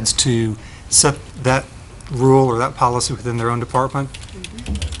department heads to set that rule or that policy within their own department.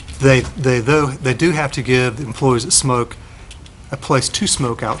 They do have to give employees that smoke a place to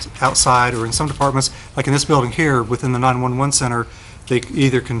smoke outside, or in some departments, like in this building here, within the 911 center, they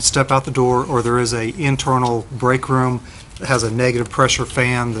either can step out the door, or there is a internal break room that has a negative pressure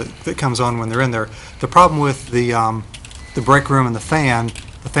fan that comes on when they're in there. The problem with the break room and the fan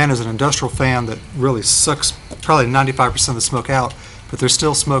is an industrial fan that really sucks probably 95% of the smoke out, but there's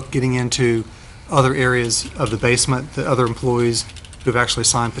still smoke getting into other areas of the basement. The other employees who've actually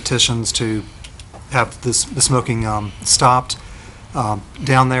signed petitions to have the smoking stopped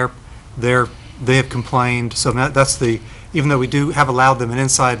down there, they have complained. So that's even though we do have allowed them an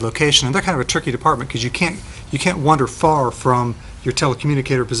inside location, and they're kind of a tricky department because you can't wander far from your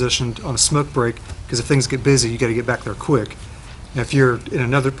telecommunicator position on a smoke break, because if things get busy, you got to get back there quick. And if you're in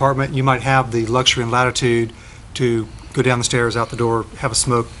another department, you might have the luxury and latitude to go down the stairs, out the door, have a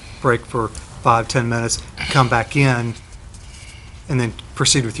smoke break for 5-10 minutes, come back in, and then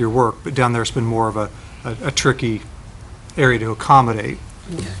proceed with your work. But down there, it's been more of a tricky area to accommodate.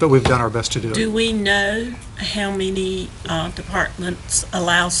 But we've done our best to do it. Do we know how many departments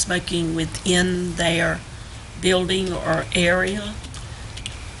allow smoking within their building or area,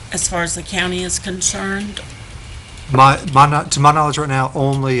 as far as the county is concerned? To my knowledge right now,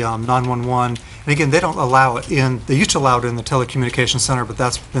 only 911. And again, they don't allow it in, they used to allow it in the telecommunications center, but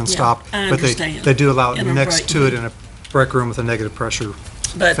that's been stopped. I But understand. they do allow it In a next break to it room. in a break room with a negative pressure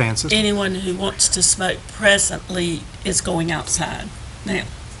But fan system. anyone who wants to smoke presently is going outside now,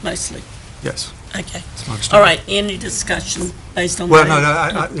 mostly. Yes. Okay. That's my understanding. All right, any discussion based on Well,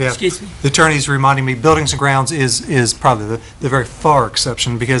 that? yeah. Excuse me. The attorney's reminding me, buildings and grounds is probably the very far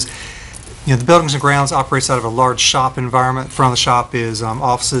exception, because the buildings and grounds operates out of a large shop environment. In front of the shop is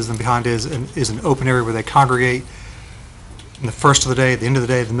offices, and behind is an open area where they congregate in the first of the day, the end of the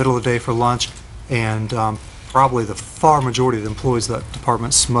day, the middle of the day for lunch, and probably the far majority of the employees of that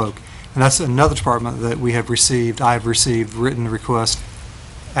department smoke. And that's another department that I have received written requests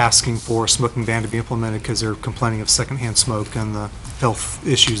asking for a smoking ban to be implemented because they're complaining of secondhand smoke and the health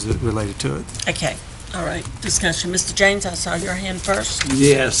issues that related to it. Okay, all right, discussion. Mr. James, I saw your hand first.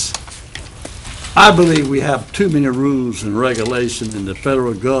 Yes. I believe we have too many rules and regulations, and the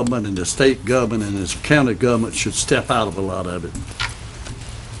federal government and the state government and the county government should step out of a lot of it.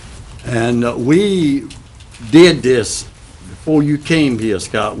 And we did this before you came here,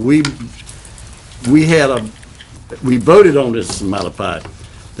 Scott. We voted on this, as a matter of fact,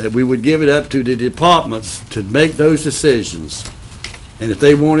 that we would give it up to the departments to make those decisions. And if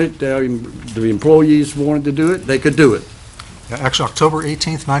they wanted, the employees wanted to do it, they could do it. Yeah, actually, October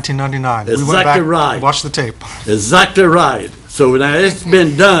 18th, 1999. We went Exactly back right. and watched the tape. Exactly right. So now it's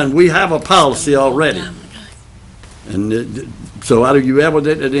been done, we have a policy already. And so out of you ever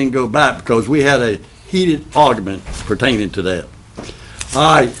did, it didn't go back, because we had a heated argument pertaining to that.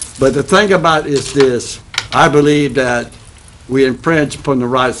 All right, but the thing about it is this: I believe that we infringe upon the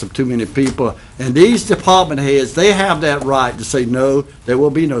rights of too many people, and these department heads, they have that right to say, no, there will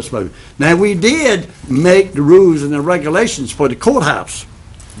be no smoking. Now, we did make the rules and the regulations for the courthouse,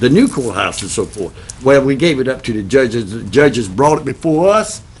 the new courthouse and so forth, where we gave it up to the judges. The judges brought it before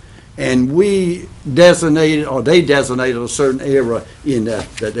us, and we designated, or they designated a certain area in that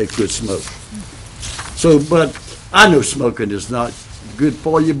they could smoke. So, but I know smoking is not good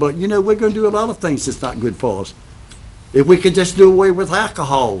for you, but we're going to do a lot of things that's not good for us. If we could just do away with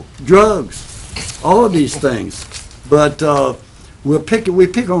alcohol, drugs, all of these things. But we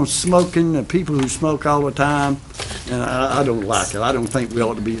pick on smoking and people who smoke all the time, and I don't like it. I don't think we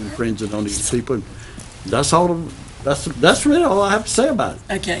ought to be infringing on these people. That's all. That's really all I have to say about it.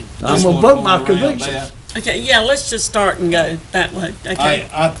 Okay. I'm gonna vote my conviction. Okay, yeah, let's just start and go that way. Okay.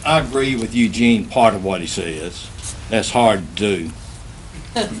 I agree with Eugene, part of what he says. That's hard to do,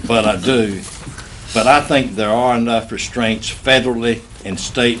 but I do. But I think there are enough restraints federally and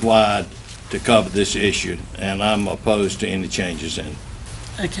statewide to cover this issue, and I'm opposed to any changes in it.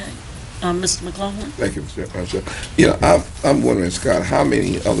 Okay. Mr. McLaughlin? Thank you, Mr. Chairman. I'm wondering, Scott, how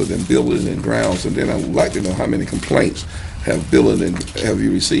many other than building and grounds, and then I would like to know how many complaints have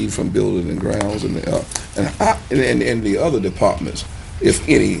you received from building and grounds, and the other departments, if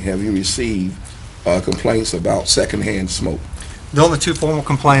any, have you received complaints about secondhand smoke? The only two formal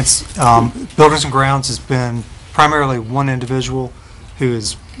complaints, Buildings and Grounds has been primarily one individual who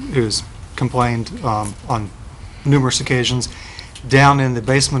has complained on numerous occasions. Down in the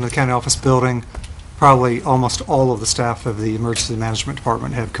basement of the county office building, probably almost all of the staff of the emergency management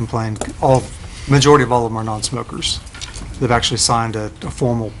department have complained. Majority of all of them are non-smokers. They've actually signed a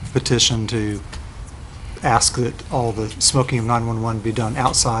formal petition to ask that all the smoking of 911 be done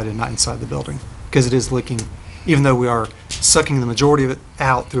outside and not inside the building, because it is leaking. Even though we are sucking the majority of it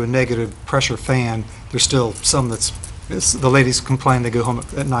out through a negative pressure fan, there's still some the ladies complain they go home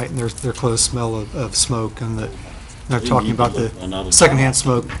at night and their clothes smell of smoke, and that they're talking about the secondhand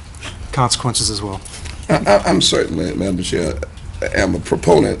smoke consequences as well. I'm certainly, Madam Chair, am a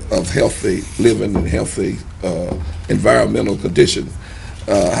proponent of healthy living and healthy environmental conditions.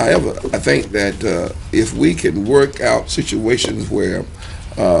 However, I think that if we can work out situations where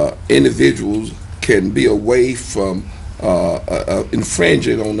individuals can be away from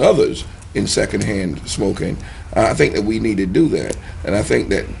infringing on others in secondhand smoking, I think that we need to do that. And I think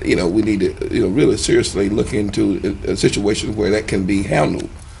that, we need to, really seriously look into a situation where that can be handled.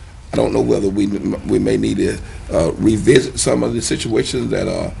 I don't know whether we may need to revisit some of the situations that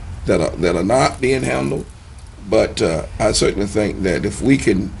are not being handled, but I certainly think that if we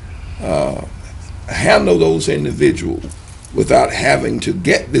can handle those individuals without having to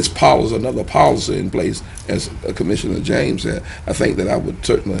get this policy, another policy in place, as Commissioner James said, I think that I would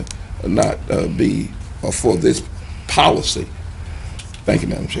certainly not be for this policy. Thank you,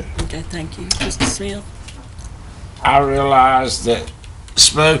 Madam Chair. Okay, thank you. Mr. Smith? I realize that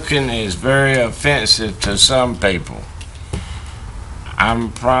smoking is very offensive to some people.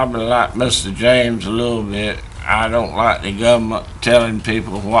 I'm probably like Mr. James a little bit. I don't like the government telling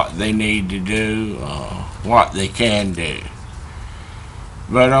people what they need to do or what they can do.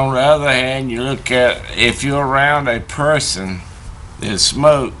 But on the other hand, you look at, if you're around a person that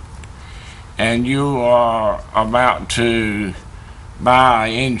smokes and you are about to buy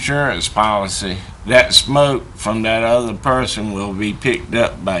an insurance policy, that smoke from that other person will be picked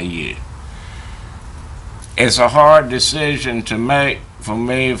up by you. It's a hard decision to make for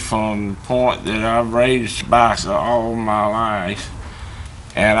me from the point that I've raised tobacco all my life,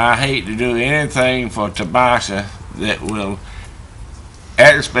 and I hate to do anything for tobacco that will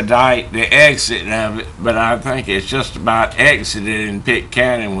expedite the exit of it, but I think it's just about exited in Pitt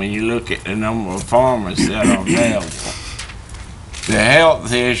County when you look at the number of farmers that are available. The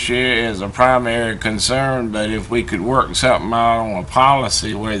health issue is a primary concern, but if we could work something out on a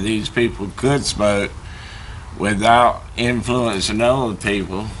policy where these people could smoke without influencing other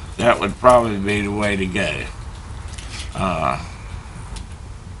people, that would probably be the way to go.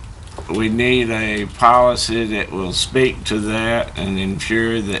 We need a policy that will speak to that and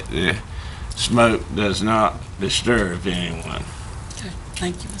ensure that the smoke does not disturb anyone. Okay,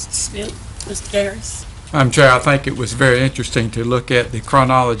 thank you, Mr. Smith. Mr. Garris? Madam Chair, I think it was very interesting to look at the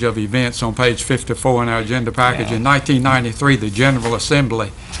chronology of events on page 54 in our agenda package. In 1993, the General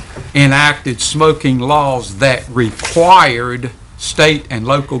Assembly enacted smoking laws that required state and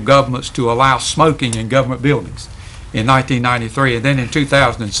local governments to allow smoking in government buildings in 1993. And then in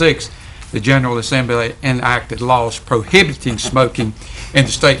 2006, the General Assembly enacted laws prohibiting smoking in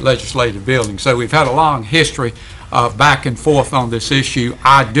the state legislative buildings. So we've had a long history of back and forth on this issue.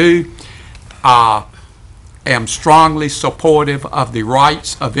 I am strongly supportive of the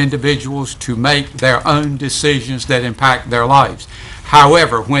rights of individuals to make their own decisions that impact their lives.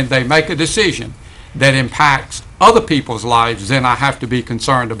 However, when they make a decision that impacts other people's lives, then I have to be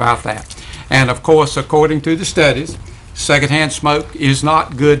concerned about that. And of course, according to the studies, secondhand smoke is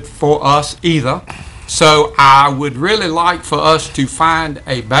not good for us either. So I would really like for us to find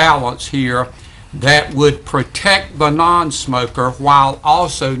a balance here that would protect the non-smoker while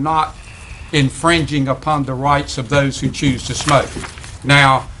also not infringing upon the rights of those who choose to smoke.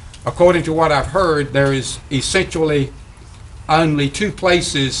 Now, according to what I've heard, there is essentially only 2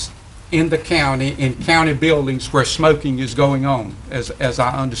 places in the county, in county buildings, where smoking is going on, as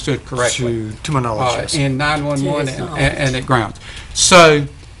I understood correctly. To my knowledge, yes. In 911 and at grounds. So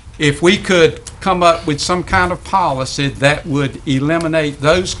if we could come up with some kind of policy that would eliminate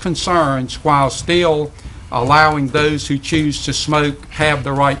those concerns while still allowing those who choose to smoke have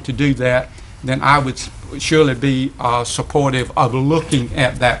the right to do that, then I would surely be supportive of looking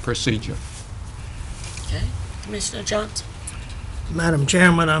at that procedure. Okay, Commissioner Johnson? Madam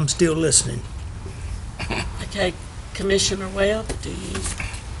Chairman, I'm still listening. Okay, Commissioner Webb, do you?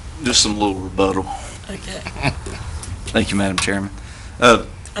 Just some little rebuttal. Okay. Thank you, Madam Chairman. I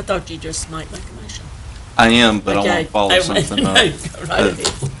thought you just might make a motion. I am, but Okay. I want to follow something up. Go right ahead.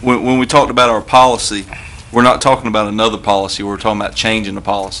 When we talked about our policy, we're not talking about another policy, we're talking about changing the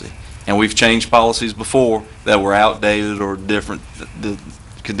policy. And we've changed policies before that were outdated or different.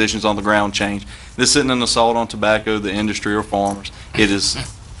 conditions on the ground change. This isn't an assault on tobacco, the industry, or farmers. It is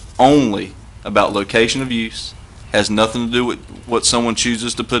only about location of use, has nothing to do with what someone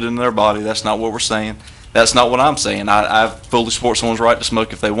chooses to put in their body. That's not what we're saying. That's not what I'm saying. I fully support someone's right to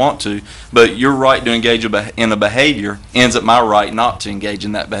smoke if they want to, but your right to engage in a behavior ends at my right not to engage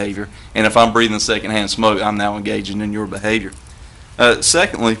in that behavior. And if I'm breathing secondhand smoke, I'm now engaging in your behavior.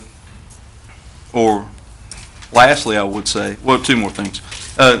 Secondly, or lastly, I would say, well, two more things.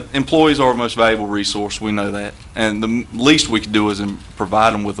 Employees are our most valuable resource. We know that. And the least we can do is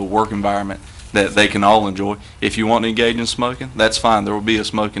provide them with a work environment that they can all enjoy. If you want to engage in smoking, that's fine. There will be a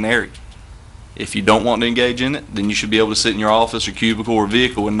smoking area. If you don't want to engage in it, then you should be able to sit in your office or cubicle or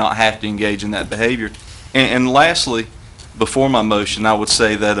vehicle and not have to engage in that behavior. And lastly, before my motion, I would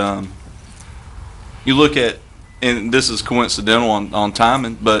say that you look at, and this is coincidental on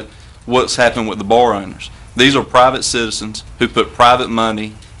timing, but what's happened with the bar owners. These are private citizens who put private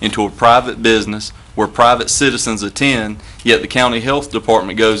money into a private business where private citizens attend, yet the county health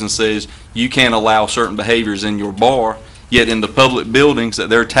department goes and says you can't allow certain behaviors in your bar. Yet in the public buildings that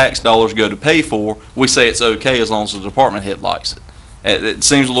their tax dollars go to pay for, we say it's okay as long as the department head likes it. It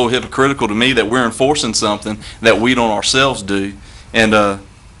seems a little hypocritical to me that we're enforcing something that we don't ourselves do. And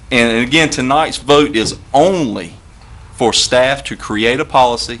again, tonight's vote is only for staff to create a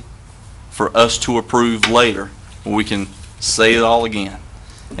policy for us to approve later when we can say it all again.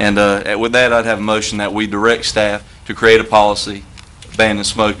 And with that, I'd have a motion that we direct staff to create a policy banning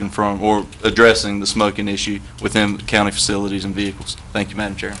smoking from, or addressing the smoking issue within county facilities and vehicles. Thank you,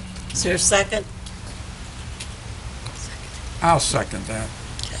 Madam Chair. Is there a second? I'll second that.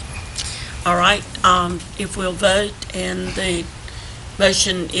 All right, if we'll vote, and the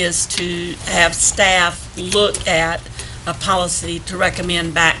motion is to have staff look at a policy to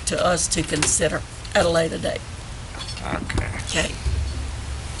recommend back to us to consider at a later date. Okay. Okay.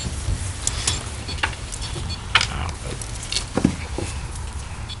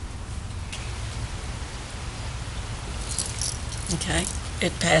 Okay,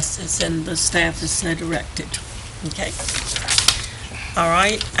 it passes and the staff is so directed. Okay. All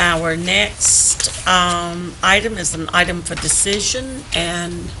right, our next item is an item for decision,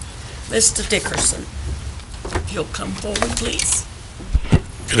 and Mr. Dickerson, if you'll come forward, please.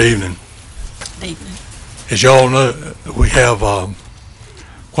 Good evening. Good evening. As y'all know, we have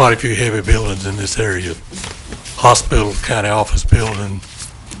quite a few heavy buildings in this area. Hospital, county office building,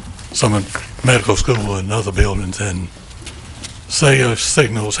 some medical school and other buildings, and cellular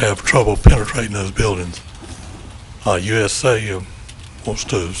signals have trouble penetrating those buildings. USA wants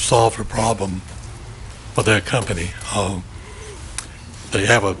to solve the problem for their company. They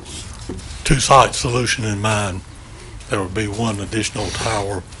have a two-site solution in mind. There would be one additional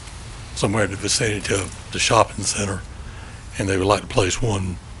tower somewhere in the vicinity of the shopping center, and they would like to place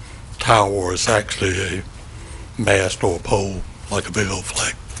one tower where it's actually a mast or a pole, like a big old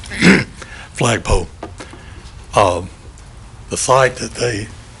flagpole. The site that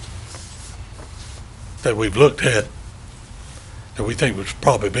we've looked at that we think was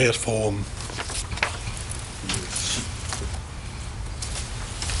probably best for them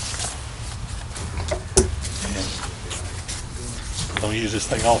I don't use this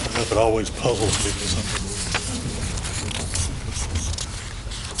thing often enough, it always puzzles me with something.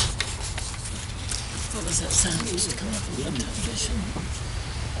 What was that sound used to come up on the television?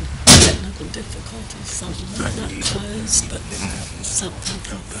 Technical difficulties, something not closed, but something.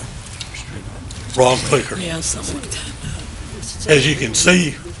 Wrong clicker. Yeah, something like that. As you can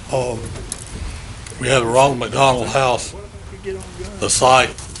see, we have the Ronald McDonald House, the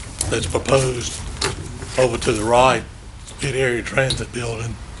site that's proposed over to the right, Pitt Area Transit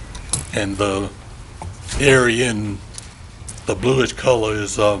Building, and the area in the bluish color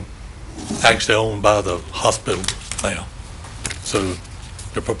is actually owned by the hospital now. So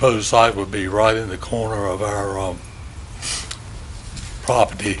the proposed site would be right in the corner of our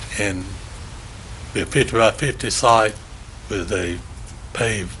property, and be a 50 by 50 site with a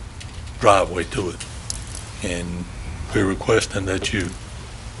paved driveway to it. And we're requesting that you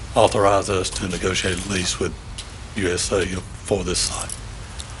authorize us to negotiate a lease with USA for this site.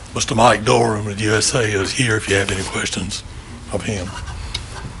 Mr. Mike Dorham with USA is here if you have any questions of him.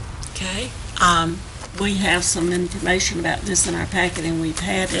 Okay, we have some information about this in our packet, and we've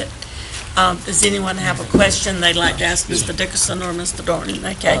had it. Does anyone have a question they'd like to ask Mr. Dickerson or Mr. Dornan?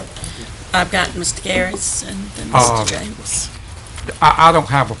 Okay, I've got Mr. Garris and then Mr. James. I don't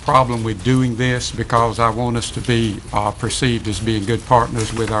have a problem with doing this because I want us to be perceived as being good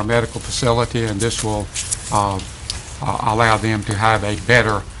partners with our medical facility, and this will allow them to have a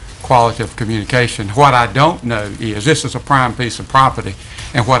better quality of communication. What I don't know is, this is a prime piece of property,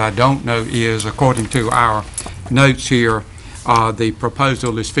 and what I don't know is, according to our notes here, the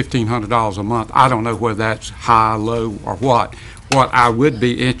proposal is $1,500 a month. I don't know whether that's high, low, or what. What I would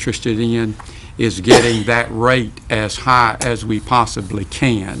be interested in is getting that rate as high as we possibly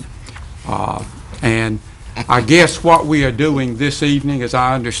can. And I guess what we are doing this evening, as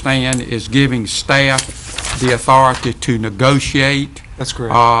I understand, is giving staff the authority to negotiate. That's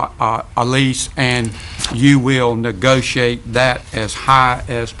correct. A lease, and you will negotiate that as high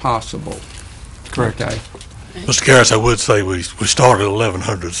as possible. Correct. Okay. Mr. Garris, I would say we started at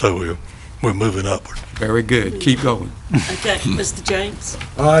 1,100, so we're moving upward. Very good. Keep going. Okay, Mr. James?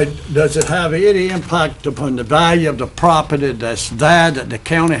 All right, does it have any impact upon the value of the property that's there that the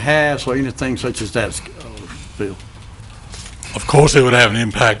county has, or anything such as that, Bill? Of course, it would have an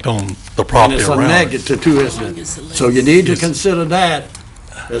impact on the And property it's a around it. negative too, isn't it? So you need to consider that,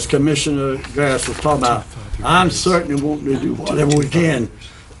 as Commissioner Garris was talking about. I'm certainly wanting to do whatever we can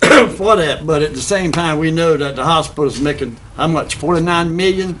for that, but at the same time, we know that the hospital's making, how much, 49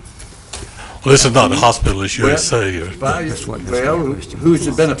 million? Well, this is not the hospital, it's USA. Well, who's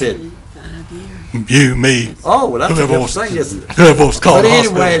the benefit? You, me, Oh, well, that's a Whoever different wants- thing, isn't it? whoever wants to call But the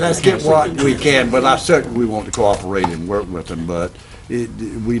hospital. anyway, let's get what we can, but I certainly we want to cooperate and work with them, but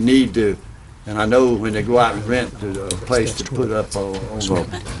we need to, and I know when they go out and rent a place to put up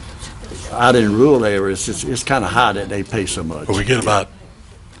out in rural areas, it's kind of high that they pay so much. But we get about,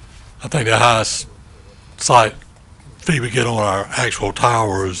 I think the highest site fee we get on our actual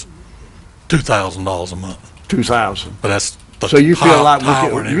tower is $2,000 a month. 2,000. But that's the So you feel like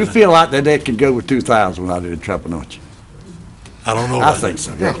tower and you everything. feel like that they can go with 2,000 without any trouble, don't you? I don't know. I about think that.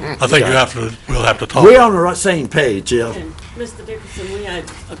 so, yeah. I think we'll have to talk. We're on the same page, yeah. And Mr. Dickerson, we had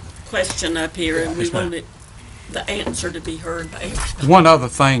a question up here, and we Yes, ma'am. wanted the answer to be heard by everybody. One other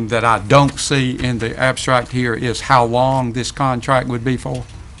thing that I don't see in the abstract here is how long this contract would be for.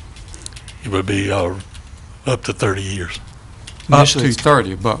 It would be up to 30 years. Up Initially, to it's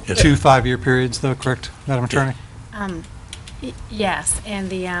 30, but Yes. 2 5-year periods, though, correct, Madam Attorney? Yes,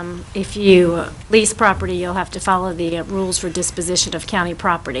 and if you lease property, you'll have to follow the rules for disposition of county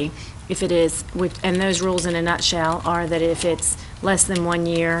property. If it is, and those rules in a nutshell are that if it's less than 1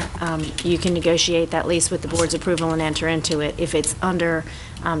 year, you can negotiate that lease with the board's approval and enter into it. If it's under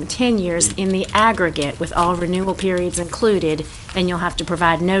 10 years in the aggregate, with all renewal periods included, then you'll have to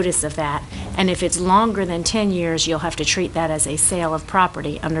provide notice of that. And if it's longer than 10 years, you'll have to treat that as a sale of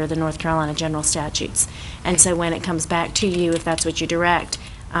property under the North Carolina general statutes. And so when it comes back to you, if that's what you direct,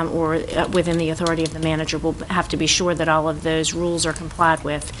 or within the authority of the manager, we'll have to be sure that all of those rules are complied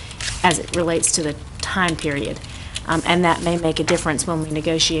with as it relates to the time period. And that may make a difference when we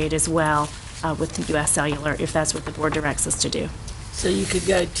negotiate as well with the U.S. Cellular, if that's what the board directs us to do. So you could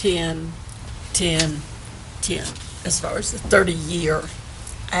go 10, 10, 10, as far as the 30-year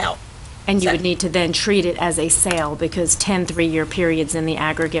out. And you would need to then treat it as a sale, because 10 3-year periods in the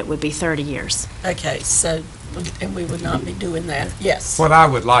aggregate would be 30 years. Okay, so, and we would not be doing that, yes. what I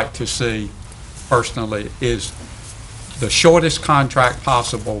would like to see personally is the shortest contract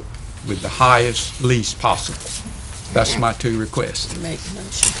possible with the highest lease possible. That's my 2 requests. Make a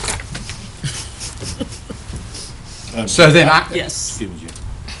motion. So then Yes.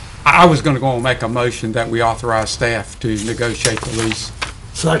 I was going to go and make a motion that we authorize staff to negotiate the lease.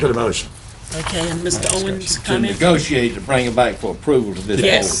 Second motion. Okay, and Mr. Owens' To comment? negotiate to bring it back for approval to this board.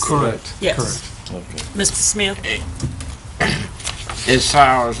 Yes. Correct. Yes. Mr. Smith? This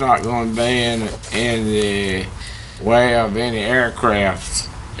tower is not going to be in the way of any aircraft,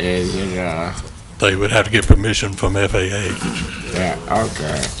 is it? They would have to get permission from FAA. Yeah,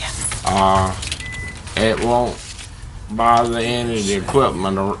 okay. It won't bother any of the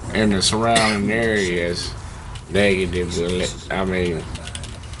equipment in the surrounding areas negatively. I mean,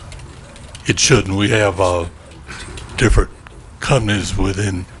 It shouldn't. We have different companies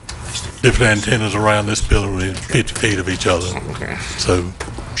within different antennas around this building within 50 feet of each other. okay. So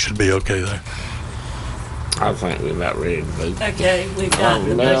should be okay there. I think we're about ready to vote. Okay, we've got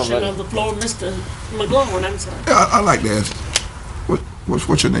the Well, motion but- of the floor. Mr. McGlowan, I'm sorry. I'd like to ask,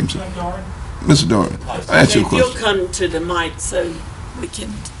 what's your name, sir? Mr. Doran. I ask you a If you'll question. come to the mic so we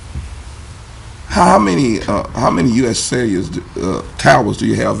can, How many U.S. Cellular towers do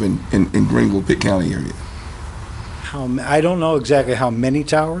you have in Greenville, Pitt County area? I don't know exactly how many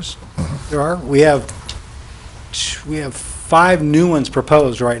towers there are. We have 5 new ones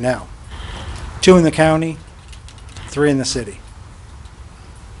proposed right now. 2 in the county, 3 in the city.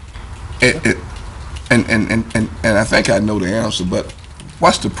 And I think I know the answer, but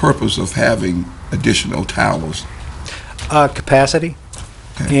what's the purpose of having additional towers? Capacity.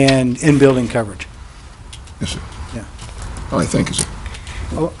 and in-building coverage. Yes, sir. Yeah. All right, thank you, sir.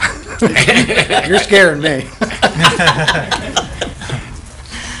 Oh, you're scaring me.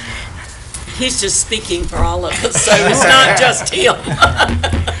 He's just speaking for all of us, so it's not just him.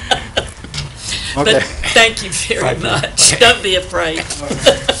 Okay. But thank you very much. Don't be afraid.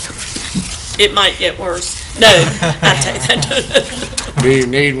 It might get worse. No, I take that. Do you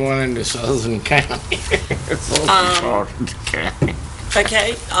need one in the southern county? Southern part of the county.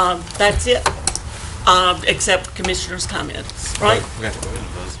 Okay, that's it. Except commissioners' comments, right?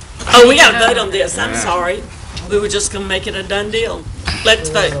 Oh, we got to vote on this. I'm sorry. We were just going to make it a done deal. Let's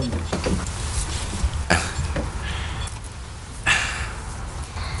vote.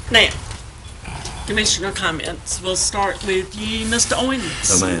 Now, commissioner comments. We'll start with you, Mr.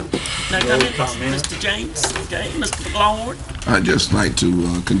 Owens. No, ma'am. No comments? Mr. James? Okay. Mr. McLaurin? I'd just like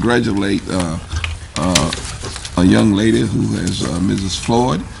to congratulate a young lady who has, Mrs.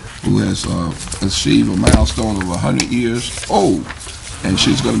 Floyd, who has achieved a milestone of 100 years old, and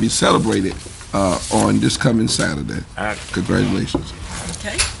she's going to be celebrated on this coming Saturday. Congratulations.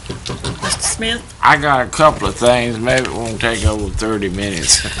 Okay. Mr. Smith? I got a couple of things. Maybe it won't take over 30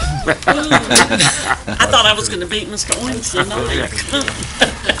 minutes. I thought I was going to beat Mr. Owens tonight.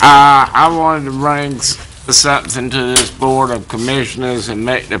 I wanted to bring something to this Board of Commissioners and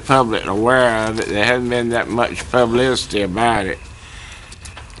make the public aware of it. There hasn't been that much publicity about it.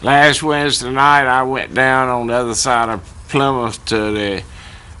 Last Wednesday night, I went down on the other side of Plymouth to the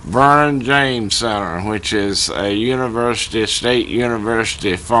Vernon James Center, which is a state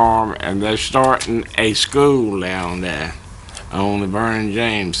university farm, and they're starting a school down there on the Vernon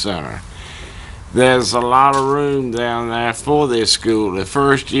James Center. There's a lot of room down there for this school. The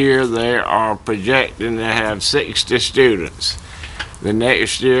first year they are projecting to have 60 students. The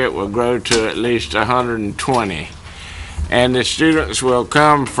next year it will grow to at least 120. And the students will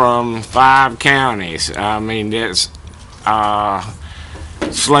come from 5 counties. I mean, it's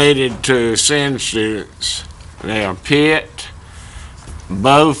slated to send students. They are Pitt,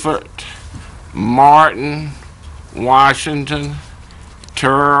 Beaufort, Martin, Washington,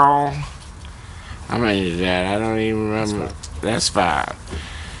 Turl. How many is that? I don't even remember. That's 5.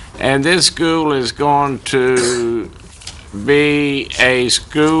 And this school is going to be a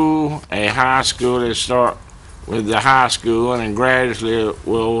school, a high school. They start with the high school and then gradually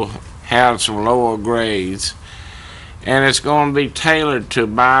will have some lower grades. And it's going to be tailored to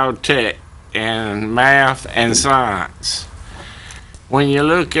biotech and math and science. When you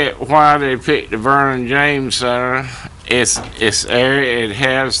look at why they picked the Vernon James Center, it's area, it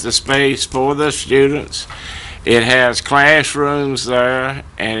has the space for the students, it has classrooms there,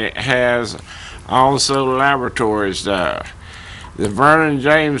 and it has also laboratories there. The Vernon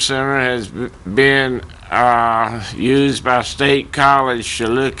James Center has been used by State College to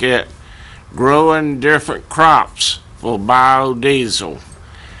look at growing different crops for biodiesel.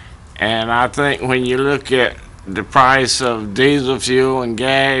 And I think when you look at the price of diesel fuel and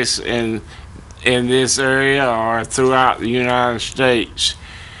gas in this area or throughout the United States,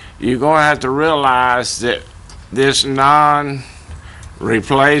 you're going to have to realize that this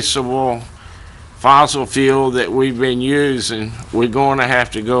non-replaceable fossil fuel that we've been using, we're going to have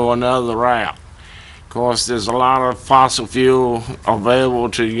to go another route. Of course, there's a lot of fossil fuel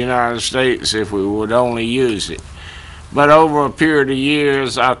available to the United States if we would only use it. But over a period of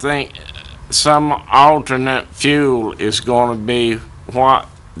years, I think some alternate fuel is going to be what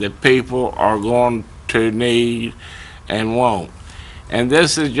the people are going to need and want. And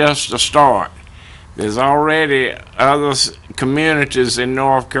this is just a start. There's already other communities in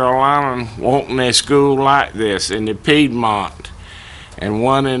North Carolina wanting a school like this in the Piedmont and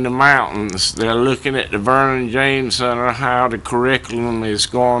one in the mountains. They're looking at the Vernon James Center, how the curriculum is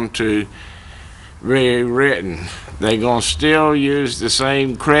going to be written. They're going to still use the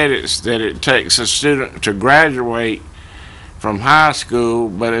same credits that it takes a student to graduate from high school,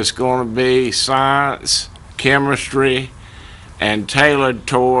 but it's going to be science, chemistry, and tailored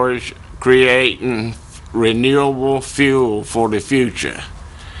towards creating renewable fuel for the future.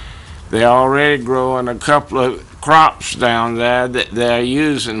 They're already growing a couple of crops down there that they're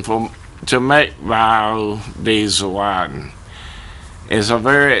using to make biodiesel iron. It's a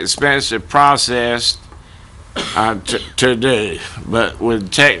very expensive process to do, but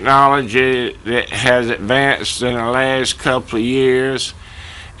with technology that has advanced in the last couple of years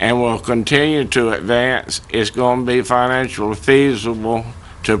and will continue to advance, it's going to be financially feasible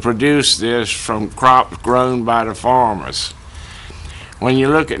to produce this from crops grown by the farmers. When you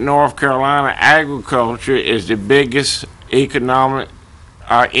look at North Carolina, agriculture is the biggest economic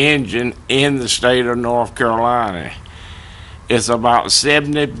engine in the state of North Carolina. it's about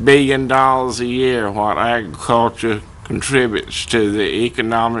 $70 billion a year what agriculture contributes to the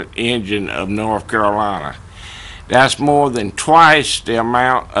economic engine of North Carolina. That's more than twice the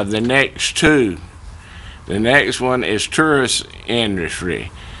amount of the next two. The next one is tourist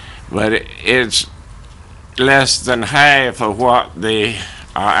industry, but it's less than half of what the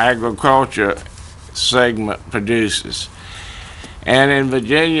agriculture segment produces. And in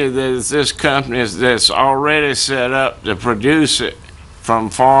Virginia, there's this company that's already set up to produce it from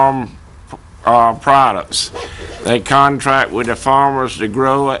farm products. They contract with the farmers to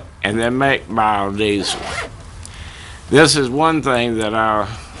grow it, and they make biodiesel. This is one thing that I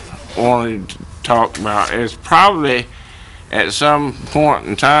wanted to talk about. It's probably at some point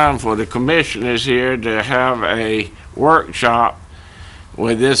in time for the commissioners here to have a workshop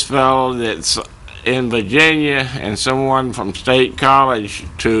with this fellow that's in Virginia and someone from State College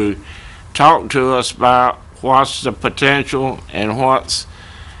to talk to us about what's the potential and what's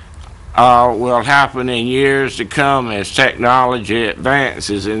will happen in years to come as technology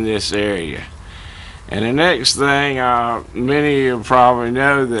advances in this area. And the next thing, many of you probably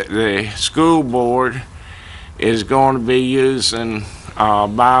know that the school board is going to be using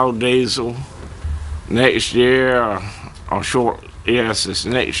biodiesel next year, yes, it's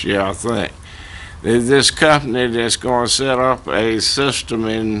next year, I think. There's this company that's going to set up a system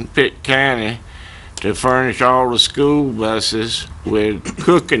in Pitt County to furnish all the school buses with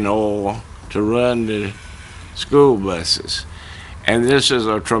cooking oil to run the school buses. And this is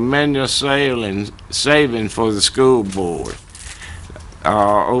a tremendous saving for the school board,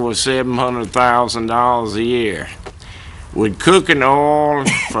 over $700,000 a year. With cooking oil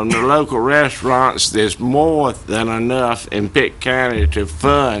from the local restaurants, there's more than enough in Pitt County to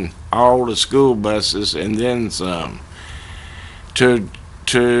fund all the school buses and then some.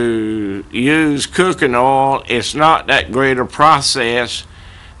 To use cooking oil, it's not that great a process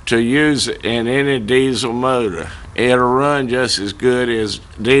to use it in any diesel motor. It'll run just as good as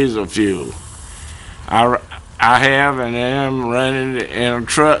diesel fuel. I have and am running it in a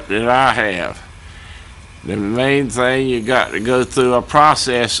truck that I have. The main thing, you got to go through a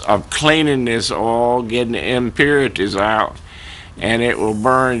process of cleaning this oil, getting the impurities out, and it will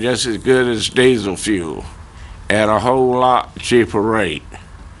burn just as good as diesel fuel at a whole lot cheaper rate.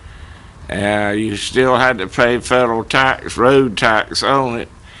 You still had to pay federal tax, road tax on it.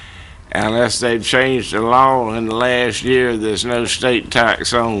 Unless they've changed the law in the last year, there's no state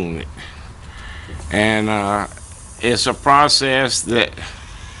tax on it. And it's a process that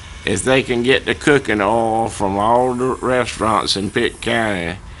if they can get the cooking oil from all the restaurants in Pitt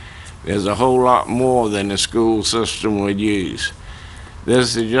County, there's a whole lot more than the school system would use.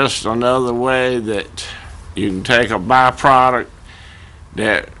 This is just another way that you can take a byproduct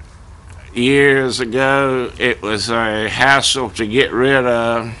that years ago it was a hassle to get rid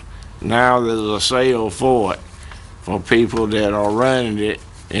of. Now there's a sale for it, for people that are running it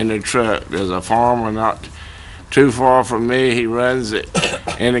in the truck. There's a farmer not too far from me. He runs it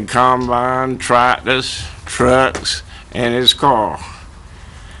in the combine, tractors, trucks, and his car.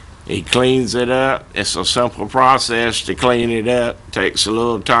 He cleans it up. It's a simple process to clean it up. It takes a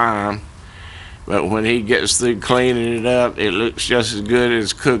little time. But when he gets through cleaning it up, it looks just as good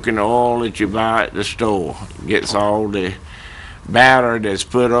as cooking oil that you buy at the store. It gets all the batter that's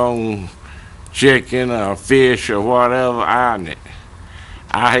put on chicken or fish or whatever on it.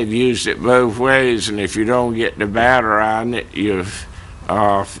 I have used it both ways, and if you don't get the batter on it, your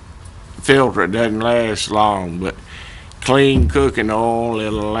filter doesn't last long. But clean cooking oil,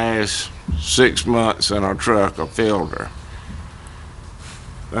 it'll last 6 months in a truck, a filter.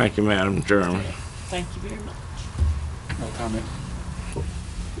 Thank you, Madam Chairman. Thank you very much. No comment.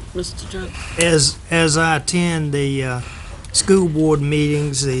 Mr. Jones. As I attend the school board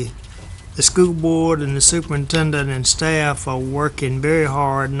meetings, the school board and the superintendent and staff are working very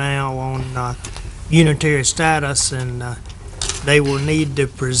hard now on unitary status, and they will need to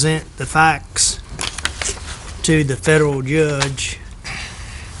present the facts to the federal judge,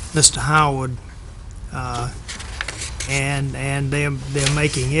 Mr. Howard, and they're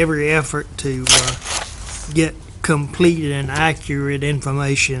making every effort to get complete and accurate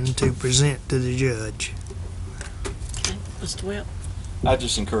information to present to the judge. Mr. Webb. I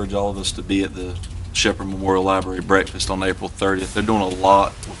just encourage all of us to be at the Shepherd Memorial Library breakfast on April 30th. They're doing a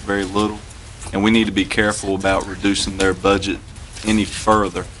lot with very little, and we need to be careful about reducing their budget any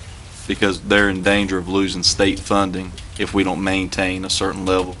further because they're in danger of losing state funding if we don't maintain a certain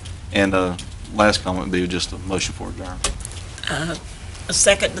level. And last comment would be just a motion for adjournment. A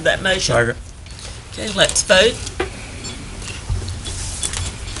second to that motion? Second. Okay, let's vote.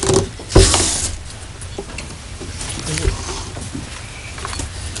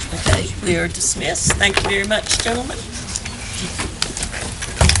 Okay, we are dismissed. Thank you very much, gentlemen.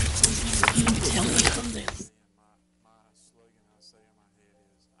 Tell me from this. My slogan I say in my head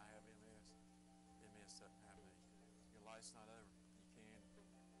is, I have MS. MS doesn't have me. Your life's not over.